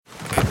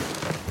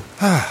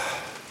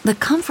The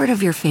comfort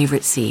of your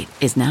favorite seat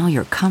is now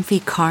your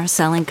comfy car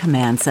selling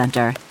command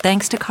center,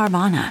 thanks to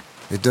Carvana.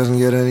 It doesn't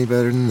get any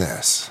better than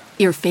this.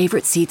 Your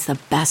favorite seat's the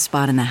best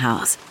spot in the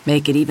house.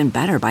 Make it even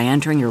better by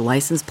entering your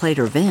license plate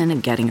or VIN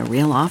and getting a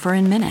real offer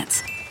in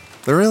minutes.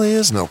 There really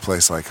is no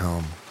place like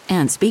home.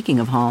 And speaking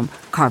of home,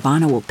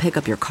 Carvana will pick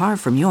up your car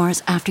from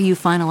yours after you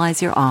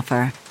finalize your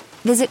offer.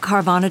 Visit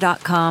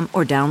Carvana.com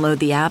or download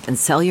the app and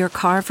sell your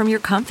car from your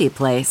comfy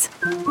place.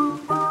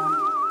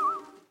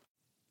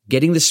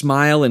 Getting the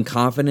smile and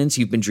confidence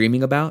you've been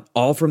dreaming about,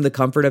 all from the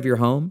comfort of your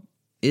home,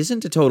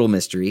 isn't a total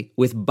mystery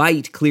with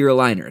Byte clear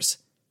aligners.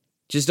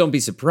 Just don't be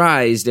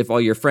surprised if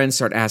all your friends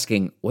start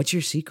asking, "What's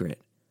your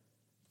secret?"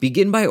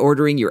 Begin by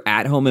ordering your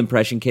at-home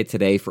impression kit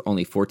today for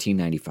only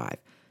 $14.95.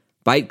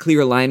 Byte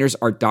clear aligners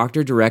are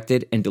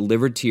doctor-directed and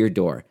delivered to your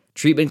door.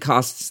 Treatment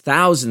costs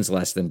thousands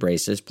less than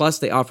braces, plus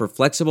they offer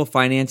flexible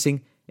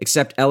financing,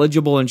 accept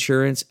eligible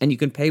insurance, and you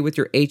can pay with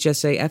your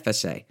HSA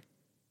FSA.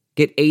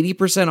 Get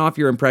 80% off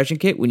your impression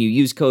kit when you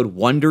use code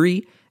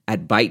WONDERY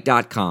at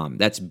Byte.com.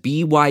 That's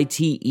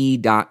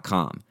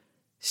BYTE.com.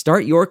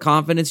 Start your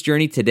confidence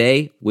journey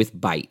today with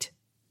Byte.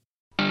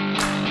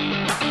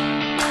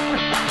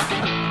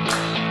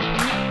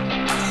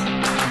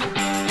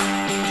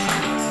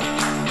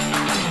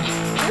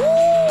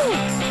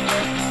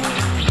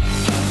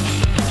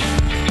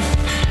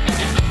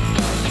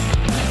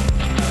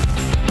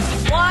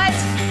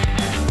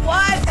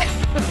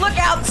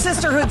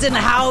 Sisterhood's in the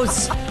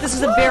house. This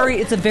is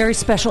it's a very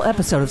special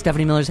episode of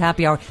Stephanie Miller's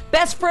Happy Hour.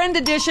 Best friend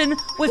edition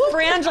with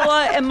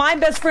Frangela and my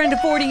best friend of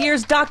 40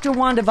 years, Dr.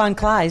 Wanda Von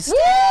Kleist.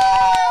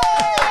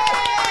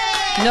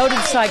 Noted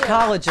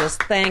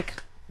psychologist, thank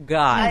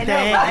God.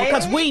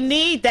 Because we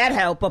need that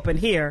help up in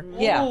here.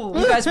 Yeah.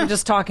 You guys were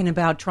just talking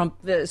about Trump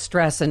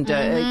stress and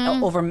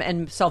over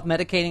and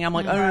self-medicating. I'm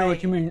like, I don't know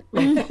what you mean.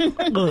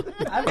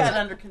 I've got it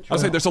under control. I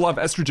was like, there's a lot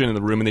of estrogen in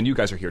the room, and then you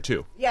guys are here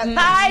too. Yeah.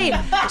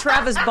 Hi,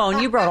 Travis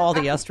Bone. You brought all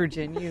the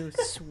estrogen. You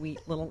sweet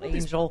little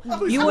angel.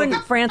 You and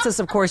Francis,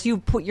 of course.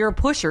 You're a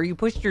pusher. You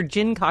pushed your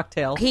gin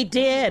cocktail. He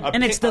did,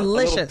 and it's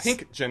delicious. A little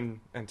pink gin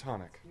and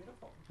tonic.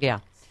 Yeah.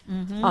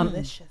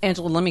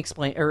 Angela, let me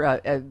explain,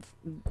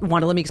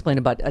 Wanda, let me explain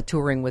about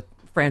touring with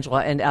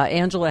Frangela. And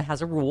Angela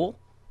has a rule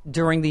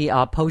during the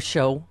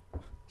post-show.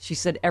 She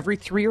said every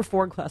 3 or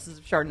 4 glasses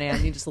of Chardonnay,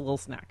 I need just a little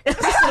snack. Just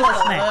a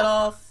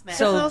little snack.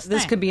 So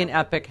this could be an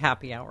epic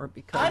happy hour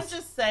because I'm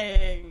just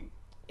saying,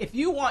 if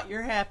you want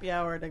your happy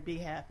hour to be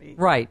happy,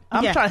 right?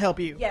 I'm trying to help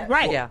you. Yeah.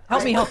 Right. Yeah.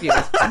 Help me help you.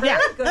 Yeah.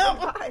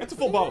 It's a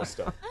full bottle of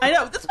stuff. I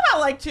know. This is what I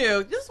like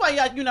too. This is why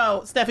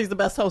Steffi's the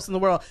best host in the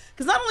world.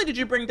 Because not only did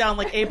you bring down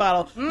like a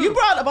bottle, you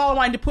brought a bottle of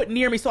wine to put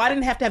near me, so I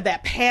didn't have to have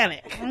that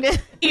panic.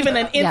 Even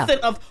an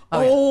instant of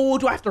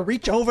do I have to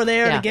reach over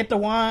there to get the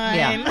wine?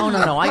 Yeah. Oh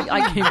no,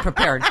 I came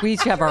prepared. We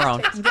each have our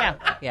own.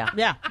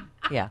 Yeah.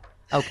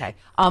 Okay.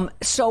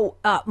 So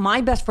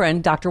my best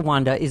friend, Dr.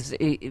 Wanda, is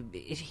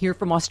here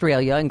from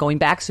Australia and going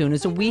back soon.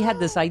 And so we had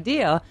this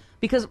idea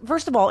because,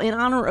 first of all, in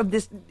honor of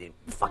this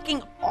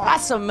fucking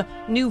awesome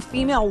new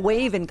female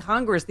wave in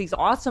Congress, these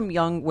awesome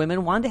young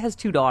women. Wanda has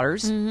 2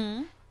 daughters.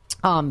 Mm-hmm.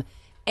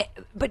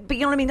 But you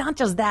know what I mean? Not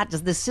just that,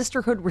 just the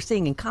sisterhood we're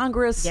seeing in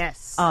Congress.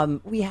 Yes. I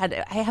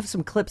have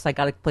some clips I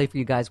got to play for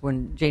you guys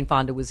when Jane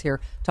Fonda was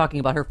here talking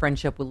about her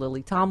friendship with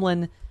Lily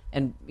Tomlin.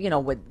 And,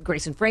 what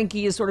Grace and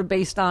Frankie is sort of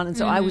based on. And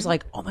so I was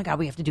like, oh, my God,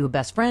 we have to do a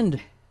best friend.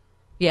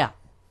 Yeah.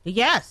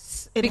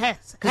 Yes. It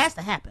has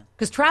to happen.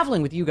 Because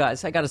traveling with you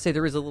guys, I got to say,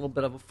 there is a little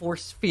bit of a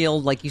force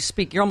field. Like, you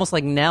speak, you're almost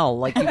like Nell.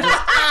 Like, you just...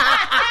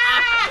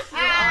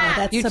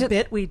 That's a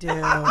bit we do.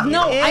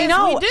 No, I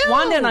know.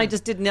 Wanda and I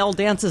just did Nell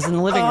dances in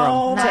the living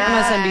room to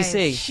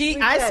MSNBC.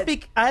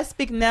 I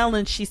speak Nell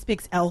and she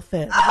speaks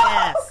Elfin.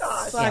 Yes.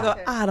 Oh, so I go,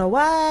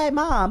 Ottawa,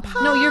 Mom,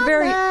 Papa. No, you're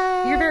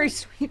very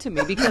sweet to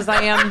me because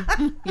I am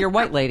your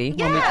white lady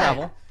when we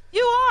travel.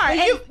 You are.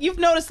 You've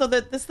noticed though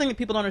that this thing that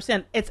people don't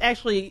understand. It's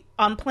actually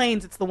on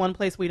planes. It's the one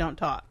place we don't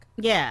talk.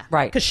 Yeah.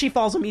 Right. Because she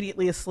falls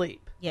immediately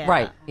asleep. Yeah.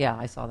 Right. Yeah,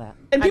 I saw that.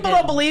 And people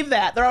don't believe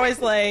that. They're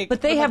always like,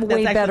 but they have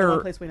way that's better. The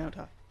one place we don't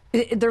talk.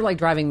 They're like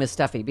driving Miss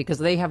Steffi because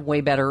they have way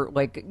better,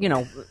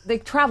 they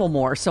travel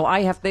more. So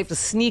they have to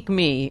sneak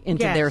me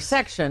into their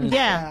section.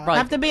 Yeah, right.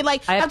 Have to be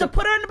like, I have to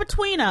put her in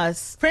between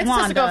us. Francis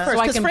has to go first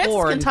because Francis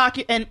board. can talk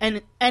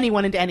and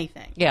anyone into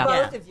anything. Yeah,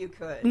 both of you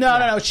could.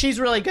 No. She's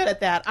really good at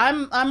that.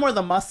 I'm more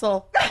the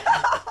muscle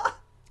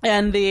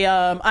and the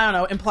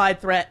implied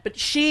threat. But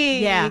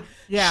she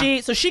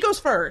goes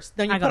first.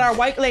 Then you put our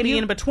white lady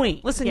in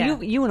between. Listen,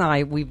 you and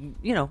I, we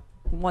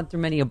went through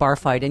many a bar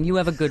fight, and you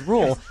have a good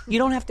rule. You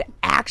don't have to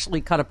actually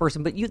cut a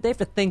person, but they have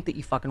to think that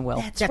you fucking will.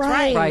 That's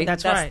right.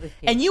 That's right.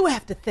 And you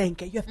have to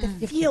think it. You have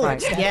to feel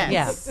it.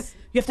 Yes.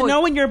 You have to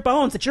know in your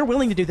bones that you're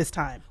willing to do this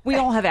time. We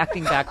all have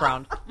acting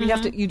background.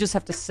 You just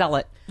have to sell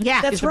it. Yeah,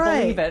 that's right.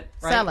 right. Believe it.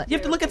 Right? Sell it. You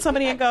have to look at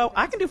somebody and go,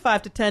 I can do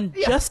 5 to 10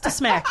 just to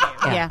smack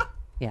you. Yeah.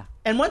 Yeah.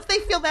 And once they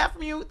feel that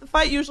from you, the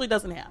fight usually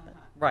doesn't happen.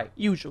 Right.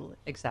 Usually.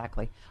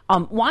 Exactly.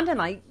 Wanda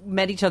and I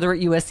met each other at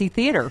USC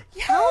Theater.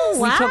 Oh,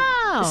 We took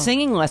wow.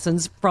 singing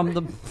lessons from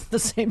the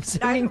same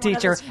singing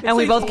teacher, and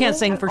we both can't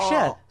sing for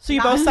shit. So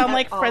you both sound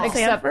like Fred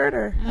Except- Sanford,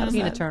 or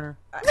Tina Turner.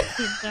 I lip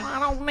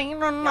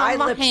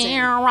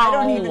sync. I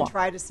don't even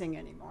try to sing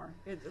anymore.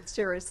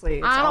 Seriously,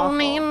 it's awful.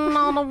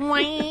 another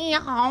way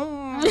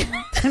home.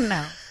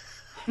 No.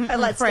 I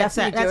let Fred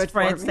Stephanie do that's it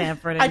Fred for me.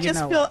 Sanford. And I you just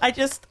know feel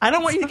it. I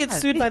don't want you to get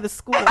sued by the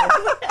school.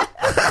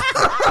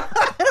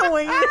 I don't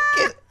want you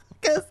to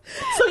get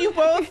so you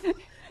both you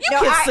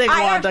can sing,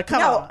 Wanda.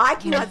 Come on. I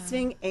cannot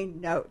sing a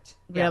note.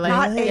 Really?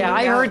 Not a Yeah,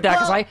 I note. heard that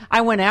because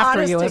I went after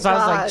honest you to as I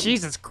was like, God.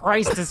 Jesus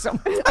Christ, is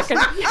someone fucking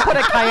put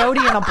a coyote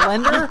in a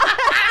blender?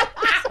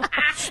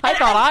 I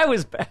thought I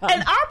was bad.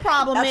 And our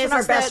problem That's is when our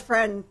is best that,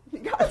 friend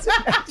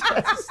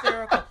got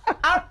hysterical.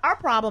 Our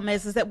problem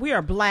is that we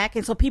are black,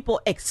 and so people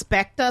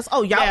expect us.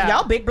 Oh, Yeah.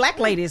 y'all big black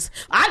ladies.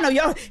 I know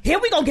y'all. Here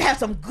we gonna have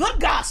some good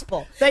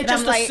gospel. They And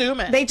just I'm like, assume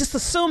it. They just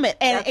assume it,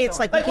 and it's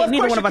like, Like, we can't,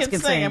 well, neither of one of course us you can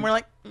sing. sing. And we're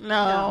like,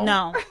 no,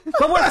 No.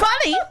 but we're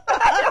funny.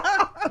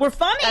 We're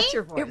funny. That's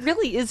your voice. It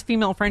really is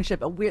female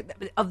friendship. A weird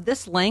of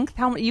this length.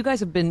 How many? You guys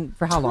have been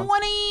for how long?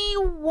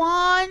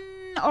 21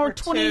 or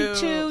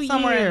 22 years.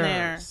 Somewhere in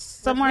there.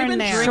 Somewhere We've in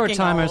been there. Short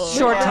timers. Yeah.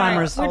 Short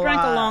timers. We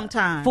drank a long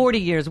time. 40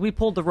 years. We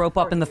pulled the rope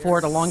up in the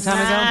fort a long time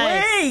ago.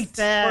 Nice.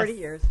 Wait. 40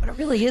 years. But it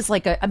really is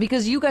like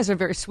because you guys are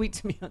very sweet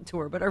to me on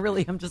tour, but I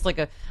really am just like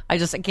I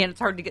can't. It's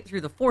hard to get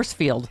through the force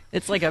field.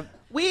 It's like a.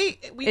 We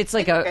It's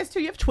like you a- guys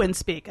too. You have twin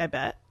speak. I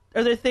bet.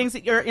 Are there things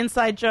that your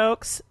inside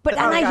jokes? But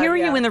that- and I God, hear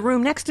you yeah. in the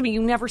room next to me.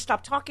 You never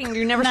stop talking.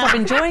 You never stop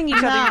enjoying each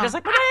other. No. You're just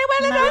like, girl,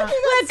 you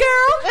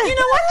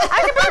know what?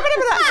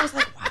 I was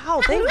like,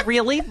 wow, they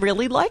really,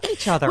 really like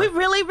each other. we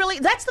really.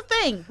 That's the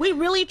thing. We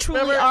really,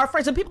 truly are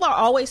friends, and people are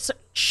always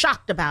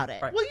shocked about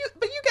it. Right. Well,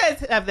 but you guys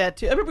have that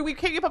too. I remember we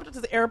came up to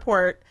the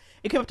airport.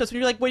 You came up to us and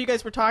you're like, "What you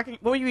guys were talking?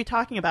 What were you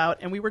talking about?"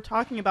 And we were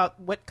talking about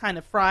what kind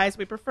of fries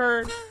we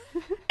preferred.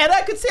 And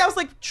I could see, I was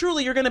like,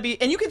 "Truly, you're going to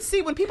be." And you can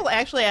see when people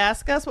actually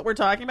ask us what we're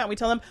talking about. We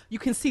tell them, you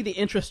can see the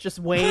interest just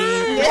wane.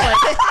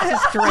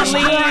 Just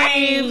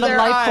Drain. The their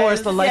life force.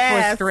 eyes. The life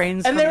Yes. force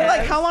drains. And from they're it.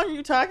 like, "How long are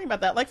you talking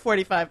about that?" Like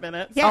 45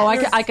 minutes. Yeah. Oh, it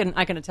was- I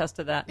can attest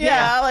to that.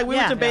 Yeah, like we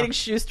Yeah. were debating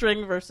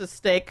shoestring versus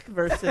steak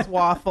versus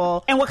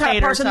waffle. And what kind of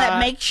tater person that tot.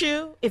 makes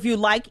you, if you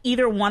like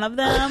either one of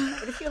them?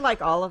 But if you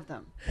like all of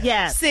them.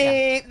 Yes.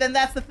 See, then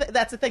that's the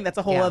that's the thing. That's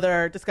a whole Yeah.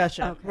 other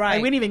discussion. Okay. Right.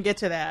 Like, we didn't even get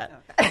to that.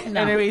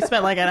 And we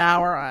spent like an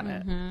hour on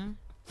it.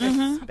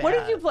 What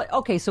did you play?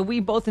 Okay, so we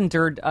both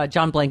endured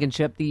John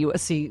Blankenship, the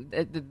USC,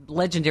 the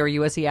legendary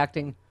USC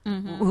acting,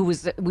 who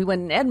was. We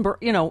went in Edinburgh.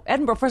 You know,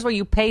 Edinburgh. First of all,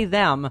 you pay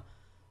them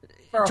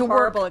For a to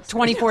horrible work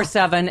experience.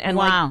 24/7 and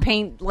Wow. like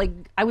paint. Like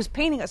I was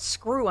painting a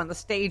screw on the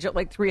stage at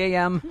like 3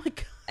 a.m. Oh my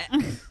God.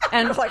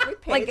 And Like, we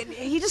paid. like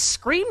he just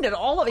screamed at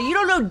all of it. You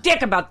don't know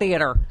dick about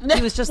theater.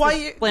 He was just Why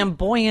this you-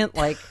 flamboyant,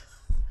 like.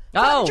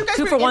 Oh, you guys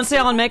 2 were for 1 instant-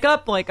 sale on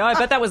makeup. Like, oh, I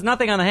bet that was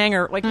nothing on the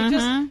hanger. Like, you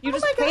just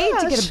my paid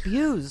to gosh. get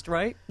abused,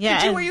 right?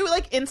 Yeah. Were you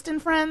like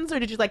instant friends, or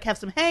did you like have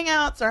some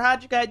hangouts, or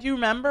how'd you guys? Do you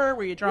remember?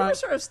 Were you We drunk? were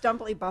sort of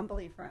stumbly,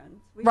 bumbly friends.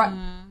 Right.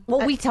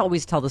 Well, we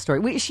always tell the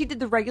story. She did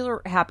the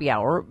regular happy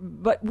hour,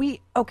 but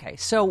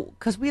so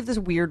because we have this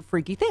weird,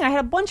 freaky thing. I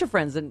had a bunch of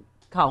friends in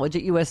college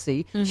at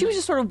USC. She was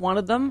just sort of one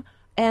of them.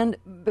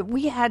 But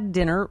we had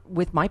dinner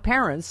with my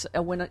parents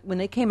when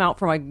they came out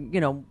from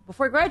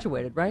before I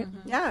graduated, right?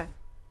 Yeah.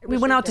 It We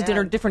was went your out to dad.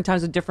 dinner different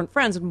times with different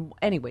friends. And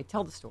anyway,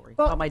 tell the story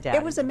Well, about my dad.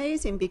 It was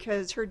amazing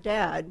because her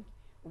dad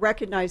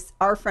recognized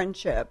our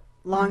friendship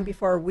long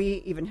before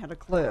we even had a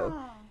clue.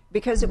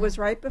 Because it was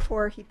right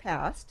before he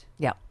passed.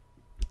 Yeah.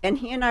 And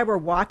he and I were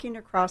walking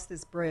across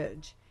this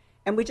bridge.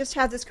 And we just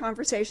had this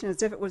conversation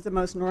as if it was the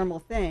most normal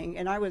thing.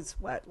 And I was,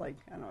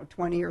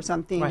 20 or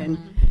something. Right.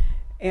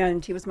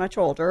 And he was much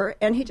older.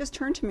 And he just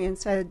turned to me and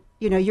said,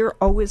 you're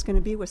always going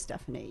to be with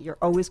Stephanie. You're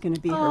always going to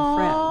be her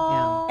friend.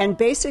 Yeah. And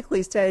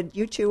basically said,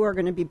 you two are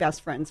going to be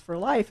best friends for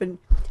life. And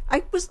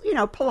I was,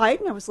 polite,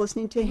 and I was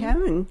listening to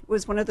him. And it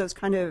was one of those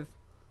kind of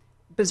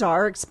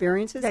bizarre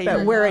experiences,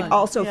 but where it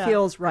also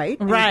feels right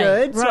and Right,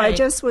 good. So I right.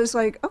 just was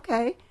like,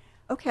 okay.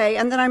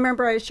 And then I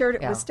remember I shared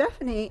it Yeah. with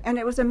Stephanie, and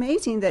it was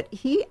amazing that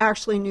he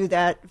actually knew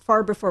that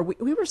far before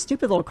we were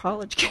stupid little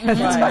college kids.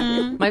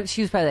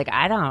 She was probably like,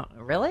 I don't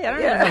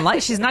even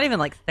like. She's not even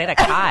like Theta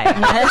Chi.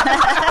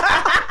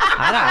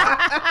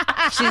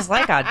 She's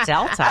like a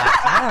Delta.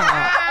 I don't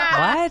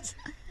know what.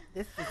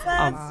 This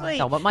is sweet.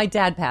 No, but my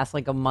dad passed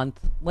like a month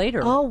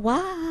later. Oh,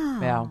 wow.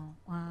 Yeah.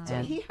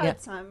 And he had Yeah.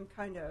 some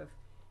kind of.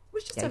 It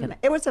was just Yeah,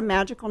 it was a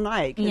magical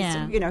night. 'Cause,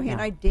 Yeah. he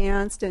and I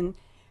danced, and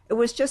it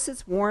was just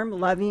this warm,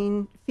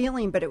 loving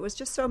feeling. But it was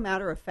just so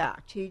matter of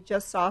fact. He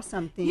just saw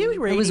something. You It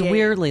was radiate-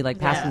 weirdly like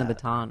passing the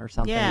baton or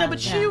something. Yeah. No,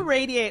 but you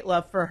radiate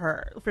love for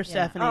her, for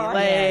Stephanie. Oh, like I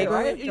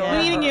adore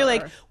meeting you, her.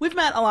 like we've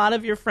met a lot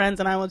of your friends,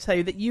 and I will tell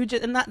you that you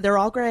just they're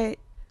all great.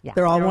 Yeah.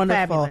 They're all They're wonderful.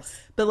 fabulous.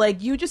 But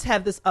like you just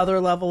have this other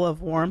level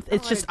of warmth.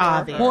 It's just adore her.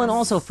 obvious. Well, and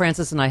also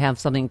Francis and I have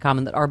something in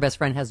common that our best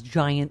friend has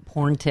giant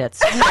porn tits.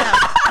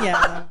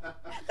 yeah.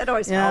 That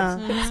always Yeah.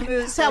 helps. It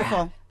smooths It's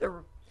helpful. the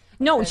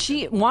No,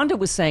 Wanda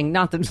was saying,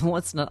 not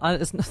that,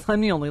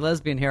 I'm the only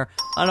lesbian here.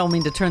 I don't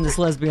mean to turn this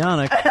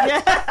lesbianic.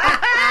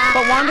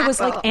 But Wanda was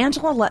like,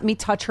 Angela let me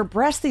touch her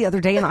breast the other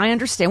day, and I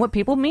understand what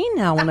people mean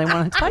now when they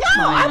want to touch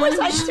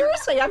mine.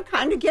 Seriously, I'm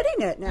kind of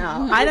getting it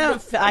now.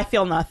 I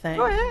feel nothing.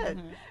 Go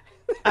ahead.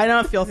 I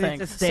don't feel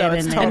things. So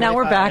it's totally and now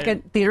we're fine. back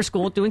at theater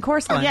school doing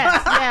course line.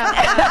 Yes,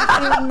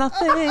 yeah.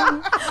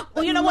 Nothing.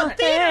 Well, you know what?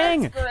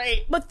 Theater,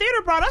 great. But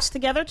theater brought us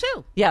together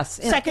too. Yes.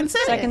 Second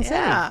City. Second City.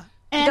 Yeah.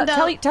 And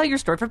tell your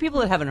story for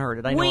people that haven't heard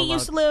it. I know we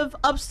used to live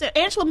upstairs.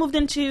 Angela moved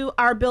into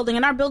our building,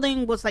 and our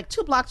building was like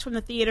 2 blocks from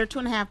the theater,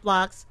 2.5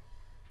 blocks.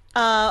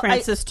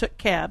 Francis took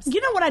cabs.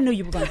 You know what I knew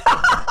you were going to say?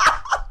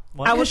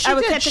 I would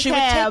catch a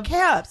cab. Would take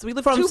cabs. We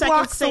lived from 2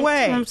 blocks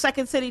away. From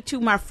Second City to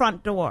my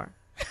front door.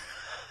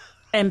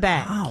 And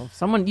back. Wow,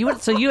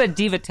 you had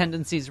diva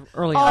tendencies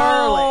early on.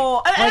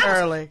 Oh,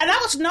 early. And I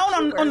was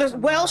known on the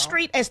Wells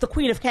Street as the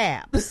Queen of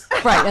Cabs.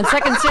 Right, and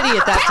Second City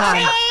at that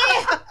time.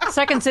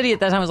 Second City at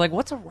that time was like,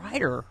 what's a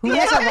rider? Who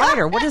has a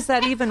rider? What is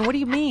that even? What do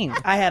you mean?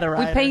 I had a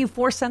rider. We pay you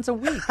 4 cents a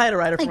week. I had a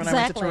rider for when I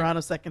went to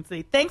Toronto Second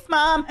City. Thanks,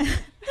 Mom.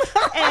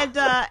 And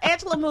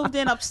Angela moved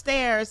in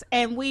upstairs,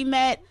 and we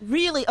met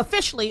really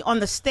officially on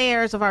the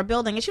stairs of our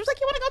building. And she was like,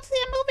 "You want to go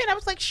see a movie?" And I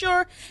was like,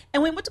 "Sure."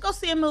 And we went to go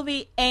see a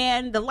movie,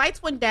 and the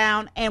lights went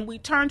down, and we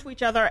turned to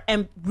each other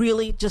and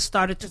really just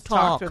started to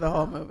talk through the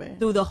whole movie.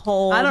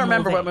 I don't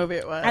remember what movie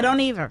it was. I don't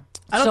either.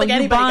 I don't so think you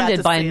anybody bonded got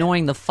to by see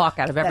annoying the fuck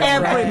out of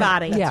everybody.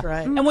 Everybody. That's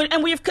right.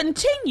 And we have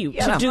continued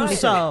to do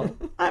so.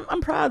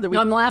 I'm proud that we.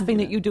 I'm laughing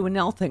that you do a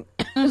Nell thing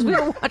because we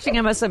were watching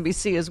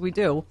MSNBC as we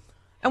do.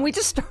 And we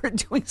just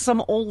started doing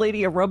some old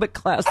lady aerobic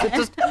class that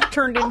just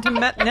turned into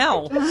Met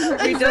Nell.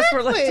 We just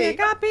were like, take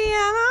a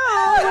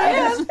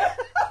piano.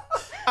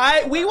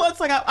 We once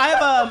I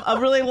have a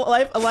really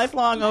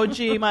lifelong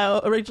OG,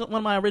 one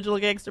of my original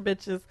gangster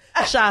bitches,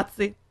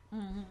 Shotzi,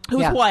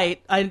 who's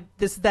white.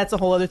 That's a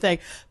whole other thing.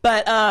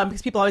 But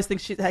because people always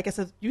think I guess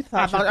you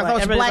thought she was black. I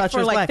was black thought she for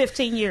was like black.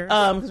 15 years.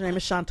 Because her name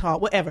is Chantal,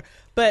 whatever.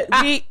 But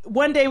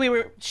one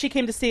day she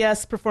came to see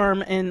us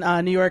perform in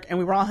New York, and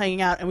we were all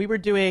hanging out, and we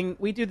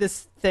do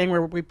this thing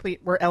where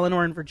we're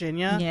Eleanor in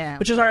Virginia,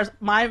 which is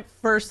my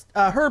first,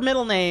 her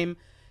middle name.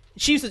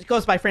 She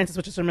goes by Frances,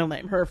 which is her middle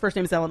name. Her first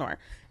name is Eleanor,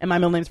 and my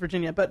middle name is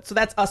Virginia. So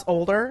that's us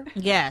older.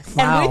 Yes.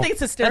 Wow. And we think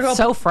it's hysterical. That's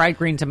so fried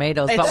green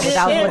tomatoes, but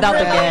without the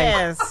really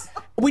gag.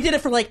 We did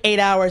it for like 8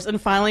 hours,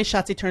 and finally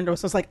Shotzi turned to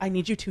us and was like, "I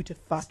need you two to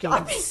fucking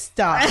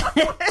stop."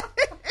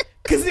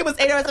 Because it was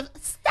 8 hours of,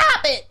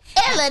 "Stop it,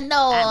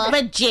 Eleanor."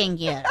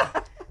 Virginia.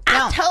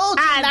 I told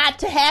you not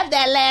to have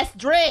that last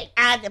drink.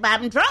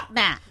 I'm drunk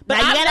now. But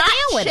now I'm you gotta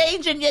deal not with it.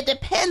 changing your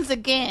Depends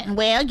again.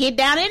 Well, get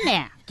down in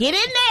there. Get in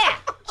there.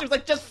 She was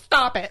like, "Just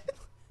stop it."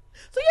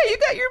 So yeah, you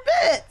got your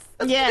bits.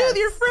 Yeah, with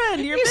your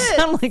friend. Your You bits.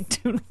 sound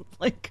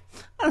like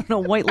I don't know,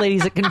 white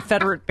ladies at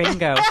Confederate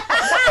bingo.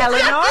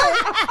 Eleanor,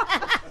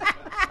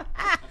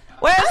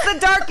 where's the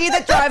darky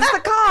that drives the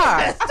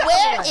car?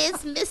 Where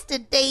is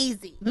Mr.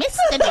 Daisy?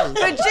 Mr. Daisy.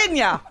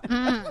 Virginia.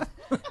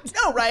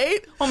 No, right?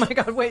 Oh my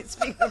God! Wait,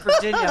 speaking of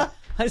Virginia,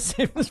 I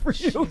say it was for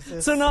you.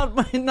 Jesus. So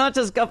not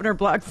just Governor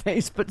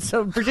Blackface, but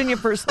so Virginia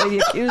First Lady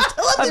accused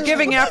of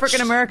giving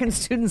African American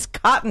students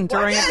cotton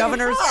during a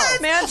governor's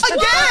mansion.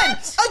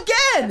 Again.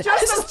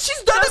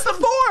 She's done it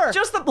before.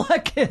 Just the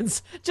black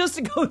kids, just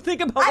to go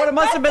think about what it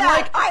must have been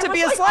like to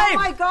be a slave. Oh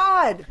my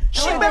God!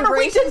 Remember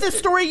we did this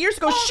story years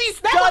ago.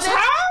 She's done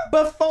it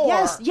before.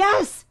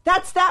 Yes,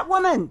 that's that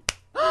woman.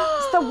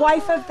 It's the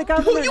wife of the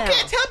governor. You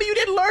can't tell me you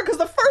didn't learn because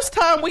the first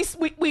time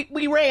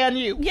we ran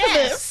you.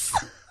 Yes.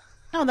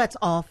 Oh, that's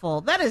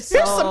awful. That is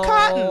Here's so some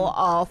cotton.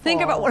 awful.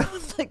 Think about what it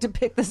was like to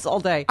pick this all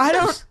day. I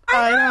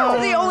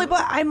know. The only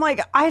black. I'm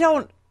like, I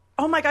don't.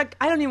 Oh my God!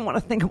 I don't even want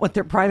to think of what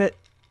their private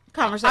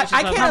conversations.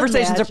 I can't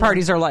conversations or imagine.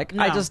 parties are like.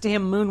 No. I just see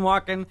him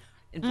moonwalking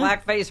in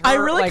blackface. I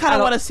really like, kind I of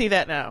don't- want to see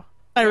that now.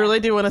 I really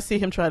do want to see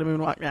him try to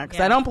moonwalk now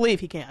because I don't believe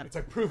he can. It's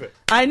like, prove it.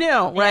 I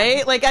know,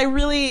 right? Like I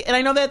really, and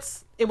I know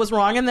it was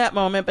wrong in that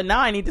moment, but now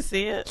I need to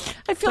see it.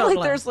 I feel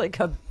like there's like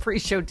a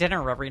pre-show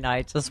dinner every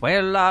night. Just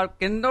well out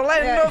in the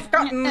land of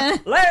cotton, land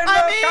of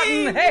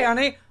cotton. Hey,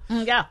 honey.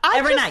 Yeah,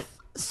 every night.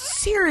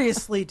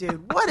 Seriously,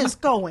 dude, what is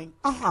going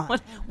on?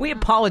 We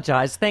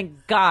apologize.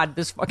 Thank God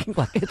this fucking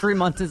Black History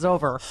Month is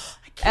over.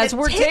 As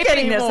we're take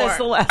taping this, anymore. it's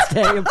the last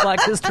day of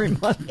Black History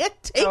Month.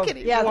 Can't take it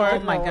anymore. Oh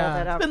my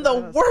God! It's been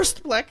the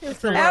worst Black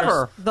History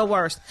Ever. The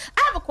worst.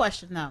 I have a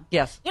question though.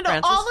 Yes, You know,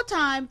 Francis? all the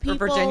time people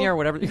Or Virginia or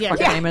whatever your Yeah.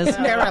 fucking name is.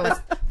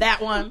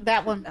 That one.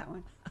 That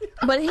one.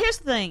 But here's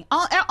the thing: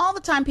 all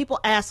the time people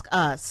ask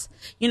us,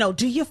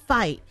 do you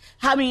fight?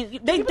 I mean,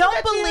 they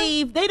don't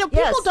believe.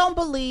 People don't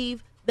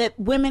believe that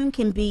women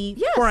can be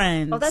Yes.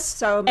 friends. Oh, that's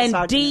so and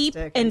deep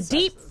misogynistic and and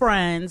deep sexist.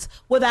 friends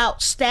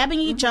without stabbing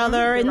each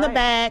other in you're the right.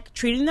 back,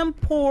 treating them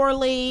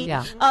poorly.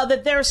 Yeah.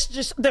 That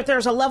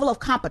there's a level of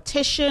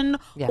competition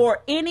Yeah.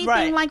 or anything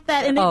Right. like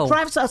that, and Oh. it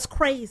drives us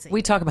crazy.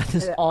 We talk about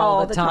this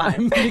all the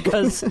time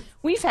because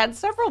we've had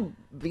several,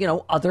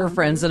 other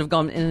friends that have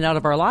gone in and out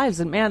of our lives.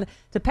 And man,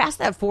 to pass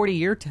that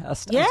 40-year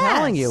test, Yes. I'm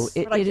telling you,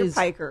 But like it your is.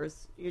 pikers.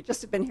 You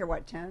just have been here,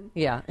 what, 10?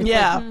 Yeah. It's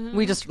Yeah. like,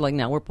 we just like,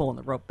 now we're pulling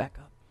the rope back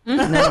up. no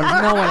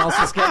one else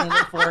is getting in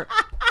it for it.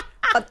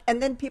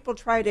 And then people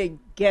try to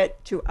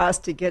get to us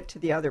to get to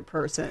the other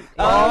person.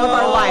 All of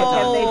our life.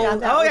 Have they done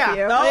that Oh, with yeah.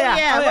 you? Oh,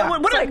 yeah.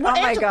 But It's like,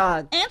 oh, my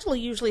God. Angela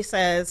usually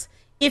says,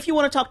 if you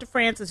want to talk to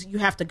Francis, you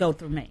have to go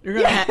through me. You're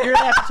gonna have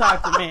to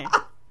talk to me.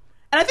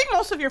 And I think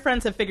most of your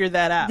friends have figured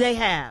that out. They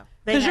have.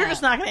 Because you're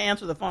just not going to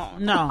answer the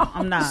phone. No,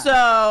 I'm not.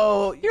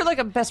 So You're like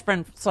a best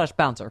friend /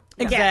 bouncer.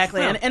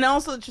 exactly, Yes. and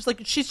also just like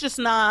she's just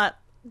not.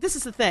 This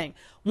is the thing.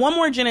 One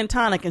more gin and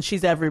tonic, and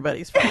she's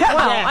everybody's friend. Well,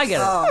 I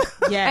get it. Oh,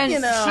 yes.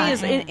 And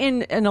she is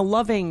in a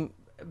loving,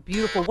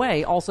 beautiful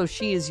way. Also,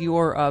 she is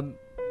your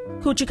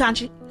Coochie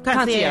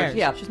concierge.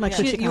 Yeah, She's my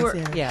She's coochie your-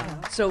 concierge.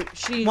 Yeah. So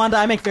she. Wanda,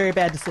 I make very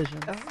bad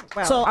decisions.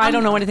 well, So I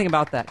don't know anything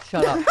about that.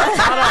 Shut up.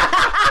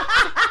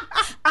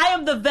 I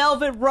am the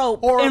velvet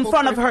rope in Horrible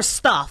front of her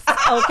stuff.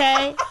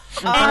 Okay. In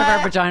front of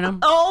her vagina.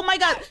 Oh my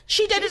God!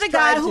 She dated a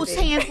guy tried to whose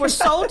be. hands were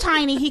so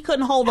tiny he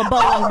couldn't hold a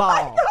bowling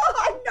ball.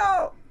 I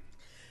know.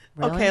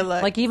 Really? Okay,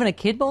 look. like even a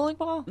kid bowling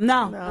ball.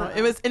 No, No,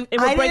 it was. And It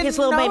would I break didn't his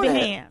little baby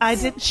notice. hands. I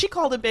did. She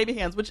called it baby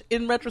hands, which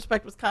in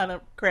retrospect was kind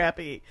of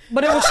crappy.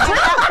 but it was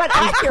But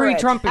accurate.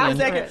 pre-Trumpian.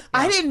 Exactly.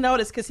 I didn't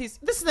notice because this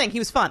is the thing. He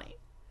was funny.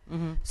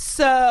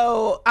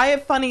 So I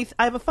have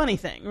a funny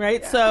thing,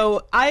 right?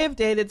 So I have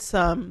dated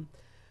some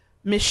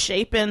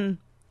misshapen,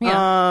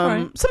 Yeah,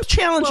 right. some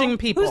challenging Well,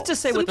 people. Who's to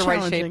say Some what the right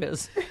challenging- shape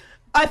is?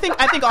 I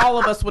think all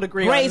of us would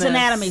agree. on Grey's this.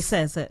 Anatomy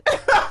says it.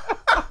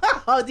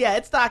 Oh yeah,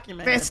 it's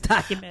documented. It's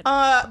documented.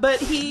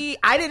 But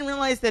I didn't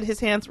realize that his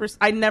hands were.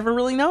 I never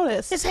really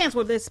noticed. His hands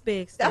were this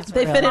big. That's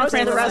They what fit in most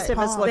of the Francis' rest of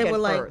us palm. look They at were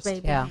like first.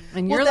 baby. Yeah,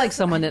 and you're like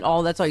someone that's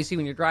all you see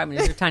when you're driving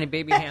is your tiny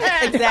baby hand.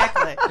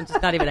 Exactly. And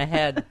just not even a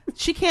head.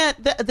 She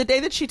can't. The day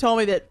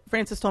that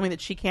Francis told me that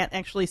she can't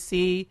actually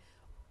see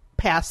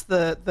past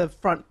the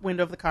front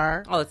window of the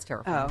car. Oh, that's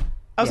terrifying. Oh.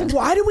 I was like,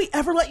 why do we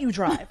ever let you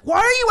drive? Why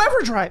are you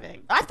ever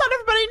driving? I thought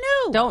everybody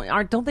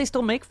knew. Don't they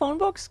still make phone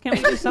books? Can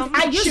we do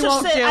something? I used She to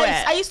won't sit. do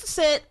it. I used to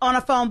sit on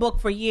a phone book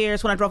for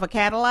years when I drove a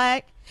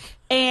Cadillac,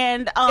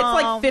 and It's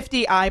like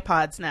 50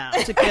 iPods now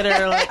to get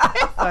her like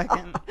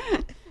fucking.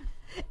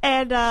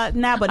 And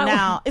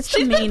now it's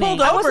She's been demeaning.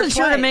 pulled I over wasn't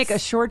sure to twice. make a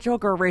short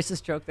joke or a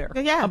racist joke there.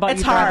 Yeah, about It's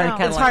you driving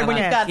hard. a It's Cadillac hard when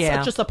on you've that.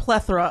 got just a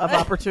plethora of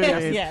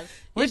opportunities. Yes.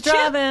 We're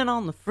driving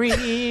on the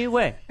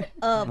freeway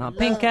on a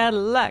pink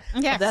Cadillac.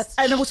 Yes,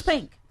 and it was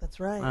pink. That's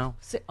right.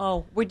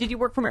 Wow. Wait, did you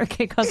work for Mary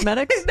Kay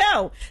Cosmetics?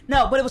 No,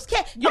 but it was K.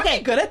 You're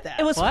okay, good at that.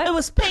 It was What? it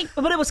was pink,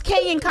 but it was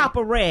K and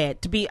copper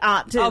red to be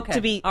to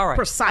be All right.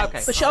 precise.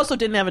 Okay. But she also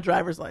didn't have a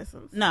driver's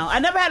license. No, I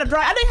never had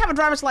I didn't have a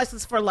driver's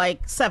license for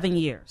like 7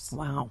 years.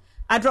 Wow.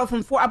 I drove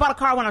I bought a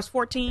car when I was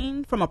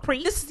 14 from a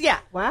Prius.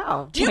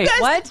 Wow. Do you Wait,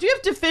 guys what? do you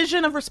have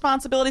division of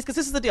responsibilities? Because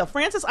this is the deal.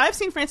 I've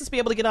seen Francis be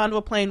able to get onto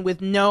a plane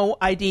with no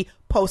ID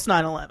post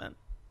 9/11.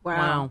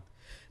 Wow.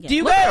 Do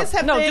you Look at guys her.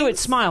 have No, things, do it.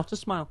 Smile.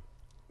 Just smile.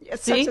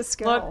 It's See? such a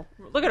skill.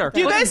 Look at her. Do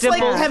you Look at guys like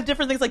dimples. have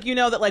different things like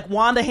that like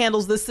Wanda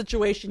handles this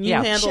situation, you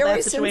Yeah. handle She that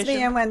always sends situation?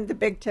 me in when the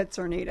big tits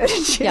are needed.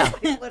 She, Yeah.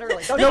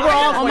 literally. No, we're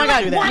all Oh my going god!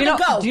 to do that. You know,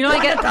 go. do you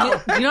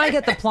know I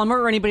get the plumber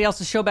or anybody else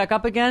to show back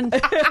up again?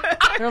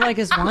 They're like,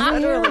 is Wanda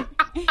here?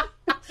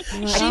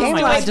 Oh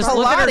my god! Just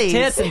look at her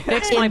tits and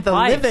fix my in the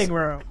pipes. living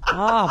room.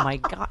 Oh my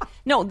god!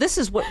 No, this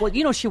is what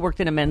you know. She worked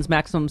in a men's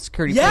maximum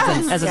security Yes.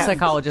 prison as a Yes.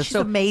 psychologist. She's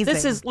so amazing.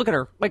 This is look at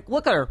her. Like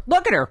look at her.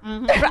 Look at her.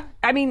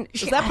 I mean,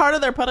 Is that part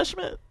of their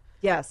punishment?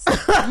 Yes.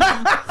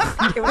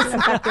 It was an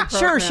effective sure,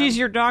 program. she's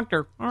your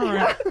doctor. All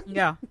right.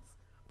 Yeah.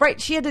 Right,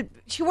 she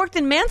worked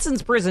in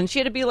Manson's prison. She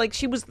had to be like,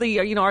 she was the,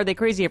 are they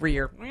crazy every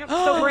year?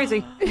 So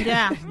crazy.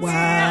 Yeah.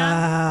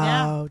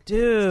 Wow,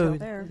 dude.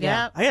 There.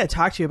 Yeah. I got to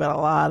talk to you about a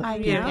lot. I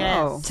know.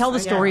 Yes. Tell the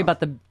story about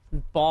the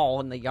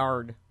ball in the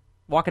yard,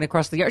 walking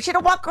across the yard. She had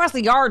to walk across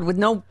the yard with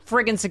no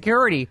friggin'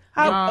 security.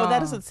 How, that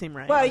doesn't seem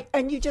right. Well,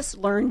 and you just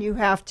learn you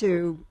have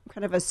to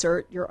kind of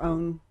assert your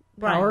own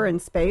power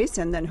and space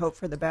and then hope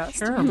for the best.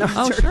 Sure. No,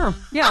 Sure.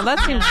 Yeah, that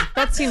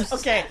seems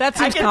okay, That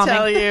seems I can calming.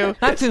 tell you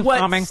That seems what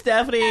calming.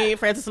 Stephanie,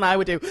 Francis, and I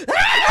would do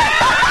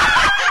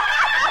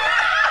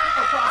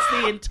across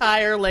the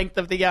entire length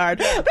of the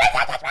yard.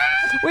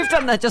 We've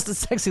done that just as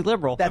sexy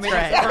liberal. That's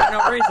right. For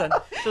no reason.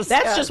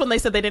 That's just when they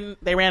said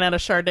they ran out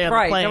of Chardonnay on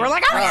right. the plane. They were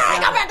like, oh,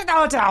 go back to the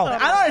hotel. I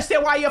don't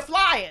understand why you're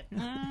flying.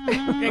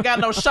 You ain't got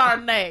no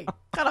Chardonnay.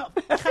 Kind of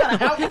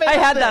outfit I is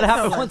had that this?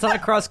 happen once on a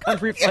cross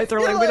country flight. They're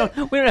like,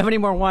 we don't have any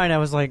more wine. I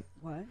was like,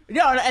 What?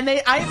 No, and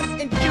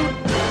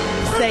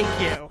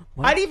thank you.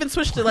 I'd even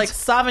switch to like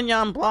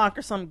Sauvignon Blanc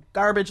or some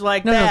garbage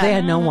like No, that. they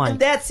had no wine. And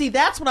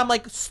that's when I'm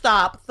like,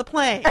 stop the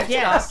plane.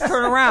 Yes.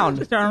 turn around.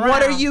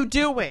 What are you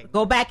doing?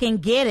 Go back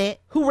and get it.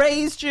 Who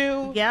raised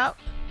you? Yep.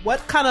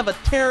 What kind of a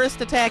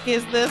terrorist attack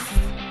is this?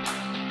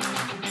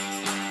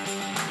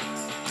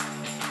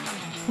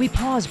 We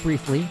pause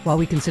briefly while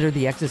we consider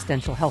the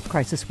existential health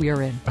crisis we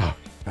are in. Oh,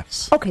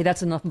 yes. Okay,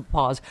 that's enough of a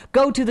pause.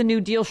 Go to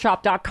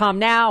thenewdealshop.com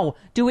now.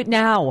 Do it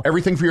now.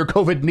 Everything for your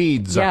COVID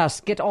needs. Yes,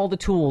 get all the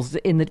tools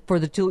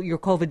your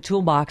COVID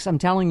toolbox. I'm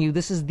telling you,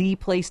 this is the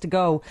place to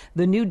go.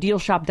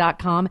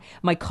 Thenewdealshop.com.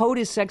 My code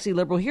is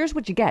SexyLiberal. Here's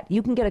what you get.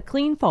 You can get a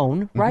clean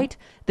phone, right?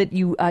 That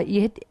you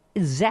hit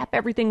zap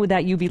everything with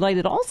that UV light.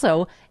 It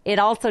also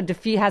has a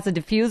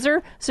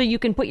diffuser, so you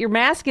can put your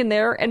mask in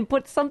there and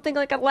put something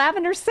like a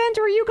lavender scent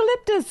or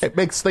eucalyptus. It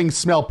makes things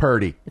smell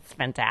purty. It's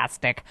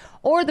fantastic.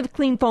 Or the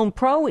Clean Phone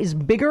Pro is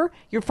bigger.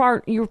 Your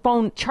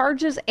phone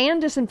charges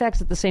and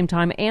disinfects at the same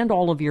time, and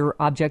all of your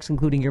objects,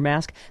 including your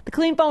mask. The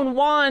Clean Phone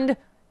Wand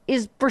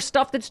is for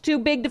stuff that's too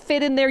big to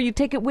fit in there. You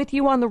take it with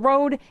you on the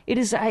road. It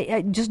is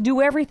I just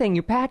do everything.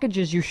 Your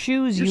packages, your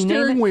shoes, your you name it.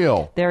 steering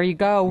wheel. There you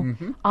go.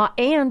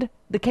 And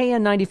the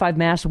KN95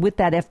 mask with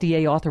that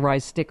FDA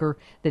authorized sticker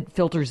that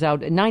filters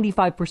out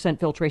 95%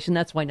 filtration.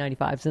 That's why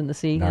 95's in the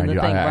C. And the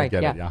thing, right?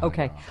 Get yeah. it, yeah.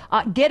 Okay.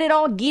 Get it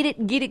all. Get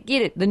it.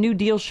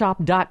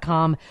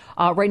 Thenewdealshop.com.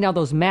 Right now,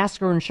 those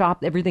masks are in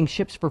shop. Everything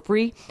ships for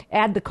free.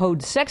 Add the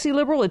code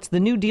SEXYLIBERAL. It's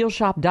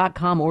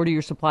thenewdealshop.com. Order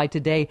your supply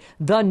today.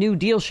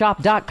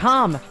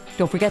 Thenewdealshop.com.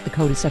 Don't forget the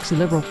code is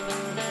SEXYLIBERAL.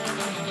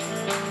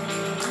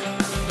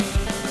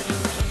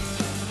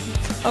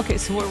 Okay,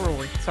 so where were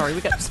we? Sorry, we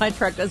got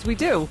sidetracked as we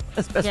do,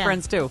 as best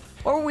friends do.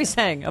 What were we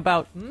saying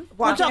about?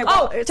 Walking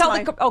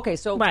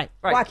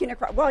Walking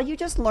across. Well, you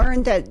just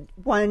learned that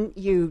one,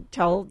 you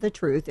tell the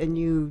truth and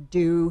you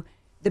do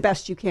the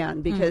best you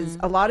can, because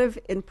a lot of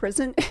in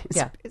prison,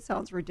 it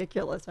sounds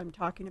ridiculous. I'm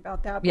talking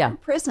about that. But in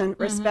prison,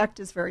 respect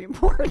is very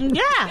important.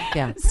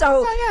 Yeah.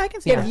 So I can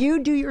see if you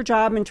do your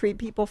job and treat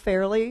people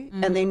fairly,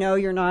 and they know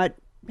you're not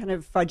kind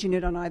of fudging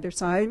it on either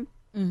side,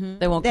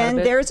 they won't. Then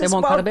cut a there's bitch. They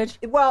won't cut a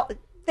bitch. Well.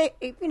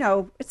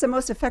 It's the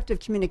most effective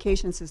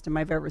communication system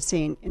I've ever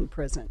seen in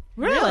prison.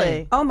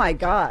 Really? Oh my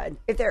God!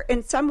 If there,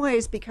 in some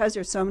ways, because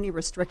there's so many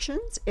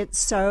restrictions, it's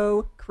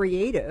so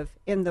creative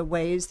in the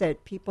ways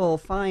that people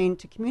find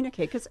to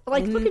communicate. Because,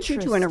 like, look at you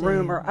two in a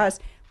room or us.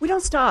 We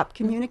don't stop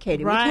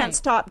communicating. Right. We can't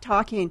stop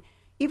talking,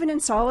 even in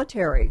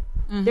solitary.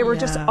 There were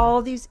just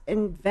all these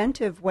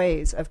inventive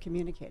ways of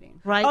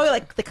communicating. Right. Oh,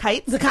 like the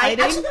kites? The kite.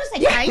 I was going to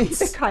say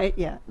kites. The kite,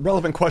 yeah.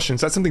 Relevant question.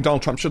 Is that something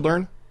Donald Trump should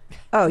learn?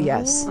 Oh,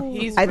 yes.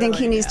 I think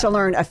he needs to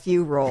learn a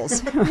few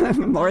rules,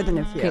 more than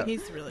a few.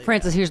 He's really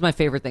Francis, here's my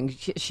favorite thing.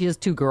 She has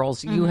two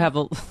girls. You have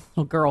a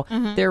little girl.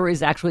 There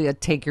is actually a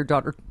take your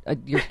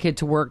kid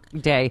to work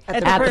day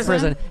at the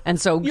prison.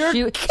 And so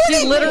she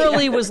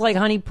literally was like,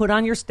 honey, put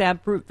on your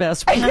stab-proof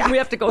vest. We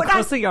have to go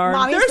across the yard.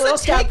 Mommy's little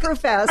stab-proof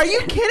vest. Are you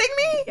kidding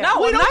me?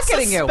 No, I'm not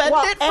kidding you.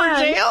 Suspend it for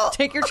jail?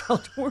 Take your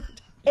child to work.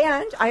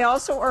 And I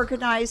also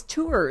organized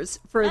tours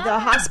for the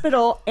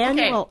hospital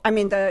annual. I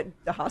mean, the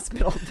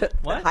hospital, the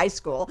high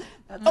school.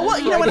 Well,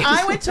 you know, when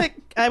I went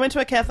to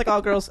a Catholic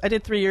all girls. I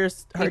did 3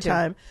 years hard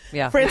time.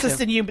 Yeah, Francis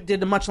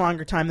did a much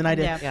longer time than I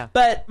did. Yeah.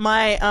 But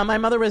my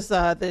mother was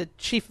the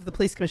chief of the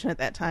police commission at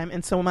that time,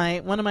 and so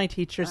one of my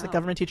teachers, the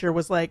government teacher,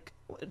 was like,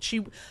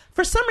 she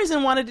for some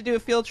reason wanted to do a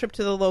field trip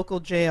to the local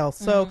jail.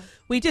 So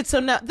we did.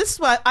 So now this is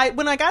why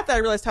when I got there, I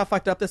realized how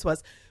fucked up this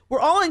was. We're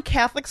all in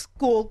Catholic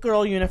school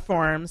girl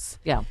uniforms.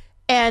 Yeah.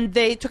 And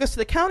they took us to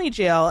the county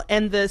jail,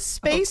 and the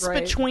space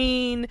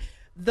between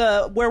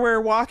where we're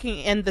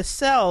walking and the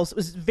cells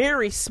was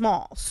very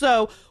small.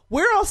 So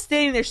we're all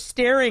standing there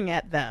staring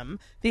at them,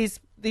 these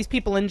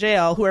people in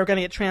jail who are going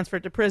to get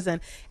transferred to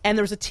prison. And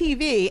there was a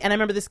TV, and I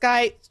remember this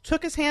guy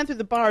took his hand through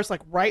the bars, like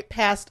right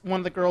past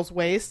one of the girls'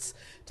 waists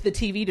to the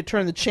TV to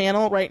turn the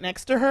channel right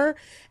next to her.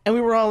 And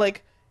we were all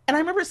like, and I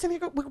remember sitting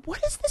there going,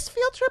 what is this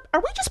field trip? Are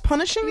we just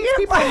punishing these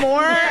people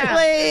more?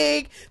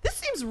 Like, this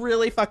seems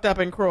really fucked up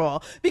and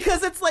cruel.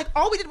 Because it's like,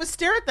 all we did was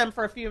stare at them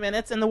for a few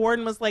minutes, and the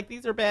warden was like,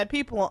 these are bad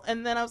people.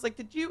 And then I was like,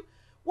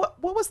 what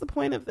was the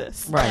point of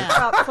this? Right.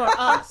 For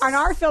us. On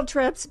our field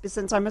trips,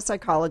 since I'm a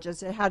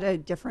psychologist, it had a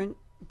different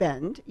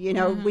bend. You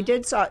know, we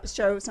did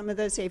show some of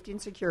the safety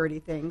and security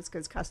things,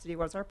 because custody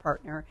was our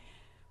partner.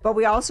 But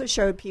we also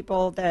showed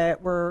people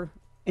that were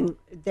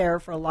there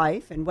for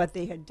life, and what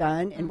they had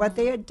done, and what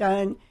they had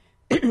done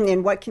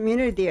in what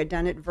community they had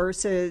done it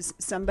versus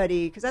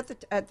somebody, because at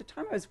the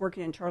time I was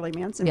working in Charlie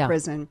Manson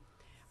prison,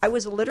 I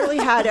was literally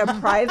had a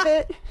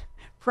private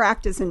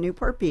practice in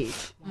Newport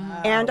Beach,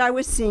 and I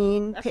was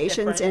seeing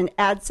patients in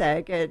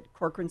ADSEG at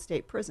Corcoran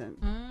State Prison.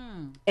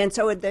 And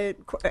so the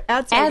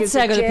ADSEG is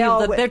a are the jail people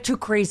that they're too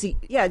crazy.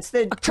 Yeah, it's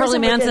the Charlie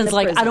prison within Manson's the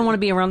like, prison. I don't want to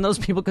be around those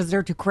people because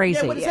they're too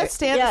crazy. Yeah, what does that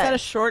stand? Is that a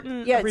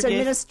shortened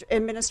abbreviation? It's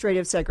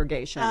administrative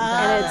segregation.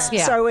 And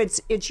so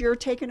it's you're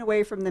taken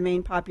away from the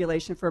main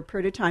population for a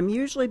period of time,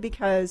 usually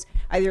because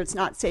either it's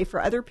not safe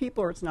for other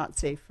people or it's not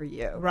safe for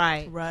you.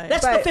 Right.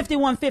 That's the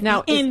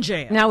 5150 in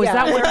jail. Now, is Yeah,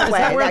 that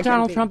where that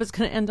Donald can be. Trump is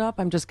going to end up?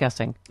 I'm just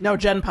guessing. No,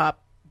 Gen Pop.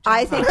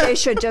 I think they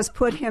should just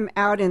put him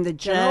out in the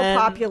general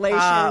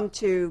population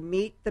to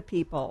meet the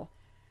people.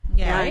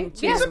 Yeah.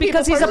 Yes,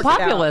 because he's a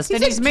populist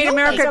and he's made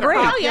America great.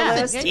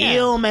 Populist.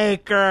 Deal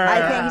maker.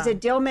 I think he's a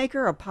deal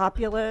maker, a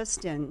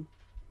populist, and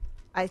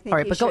I think All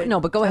right,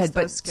 but go ahead.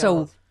 But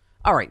so,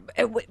 all right.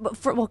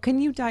 Well,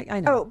 can you I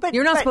know. but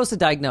you're not supposed to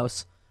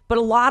diagnose. But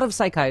a lot of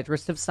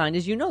psychiatrists have signed,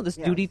 as you know, this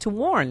duty to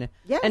warn.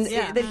 Yes. And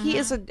that he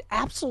is an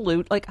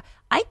absolute,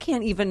 I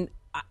can't even,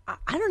 I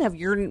don't have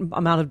your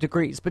amount of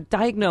degrees, but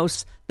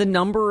diagnose the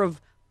number of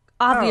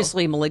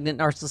obviously malignant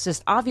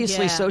narcissist,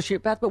 obviously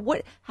sociopath.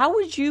 But how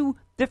would you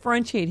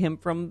differentiate him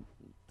from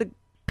the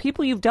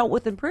people you've dealt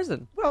with in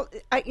prison? Well,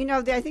 I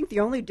think the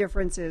only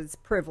difference is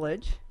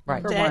privilege.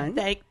 Right. For one.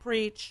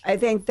 Preach. I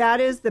think that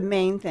is the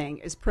main thing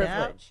is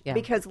privilege. Yeah.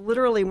 Because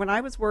literally when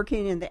I was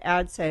working in the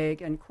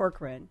ADSEG in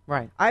Corcoran,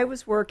 right. I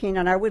was working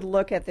and I would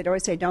look at, they'd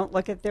always say, don't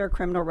look at their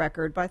criminal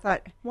record. But I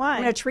thought, why?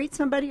 I'm going to treat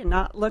somebody and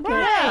not look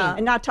at it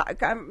and not talk.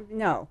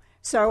 No.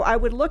 So I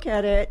would look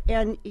at it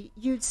and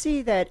you'd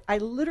see that I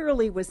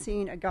literally was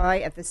seeing a guy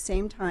at the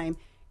same time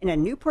in a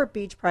Newport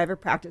Beach private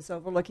practice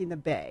overlooking the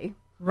bay.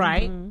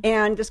 Right.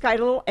 And this guy had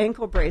a little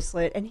ankle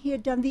bracelet, and he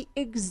had done the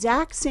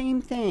exact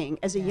same thing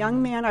as a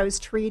young man I was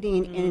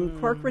treating in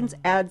Corcoran's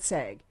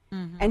ADSEG,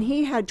 and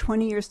he had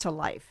 20 years to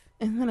life.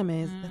 Isn't that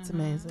amazing? That's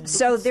amazing.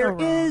 So there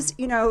is,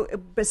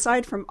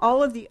 beside from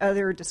all of the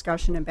other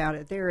discussion about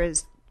it,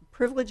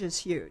 privilege is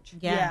huge.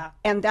 Yeah.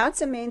 And that's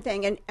the main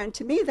thing. And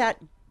to me,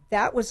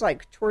 that was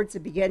like towards the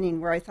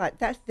beginning where I thought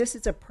that this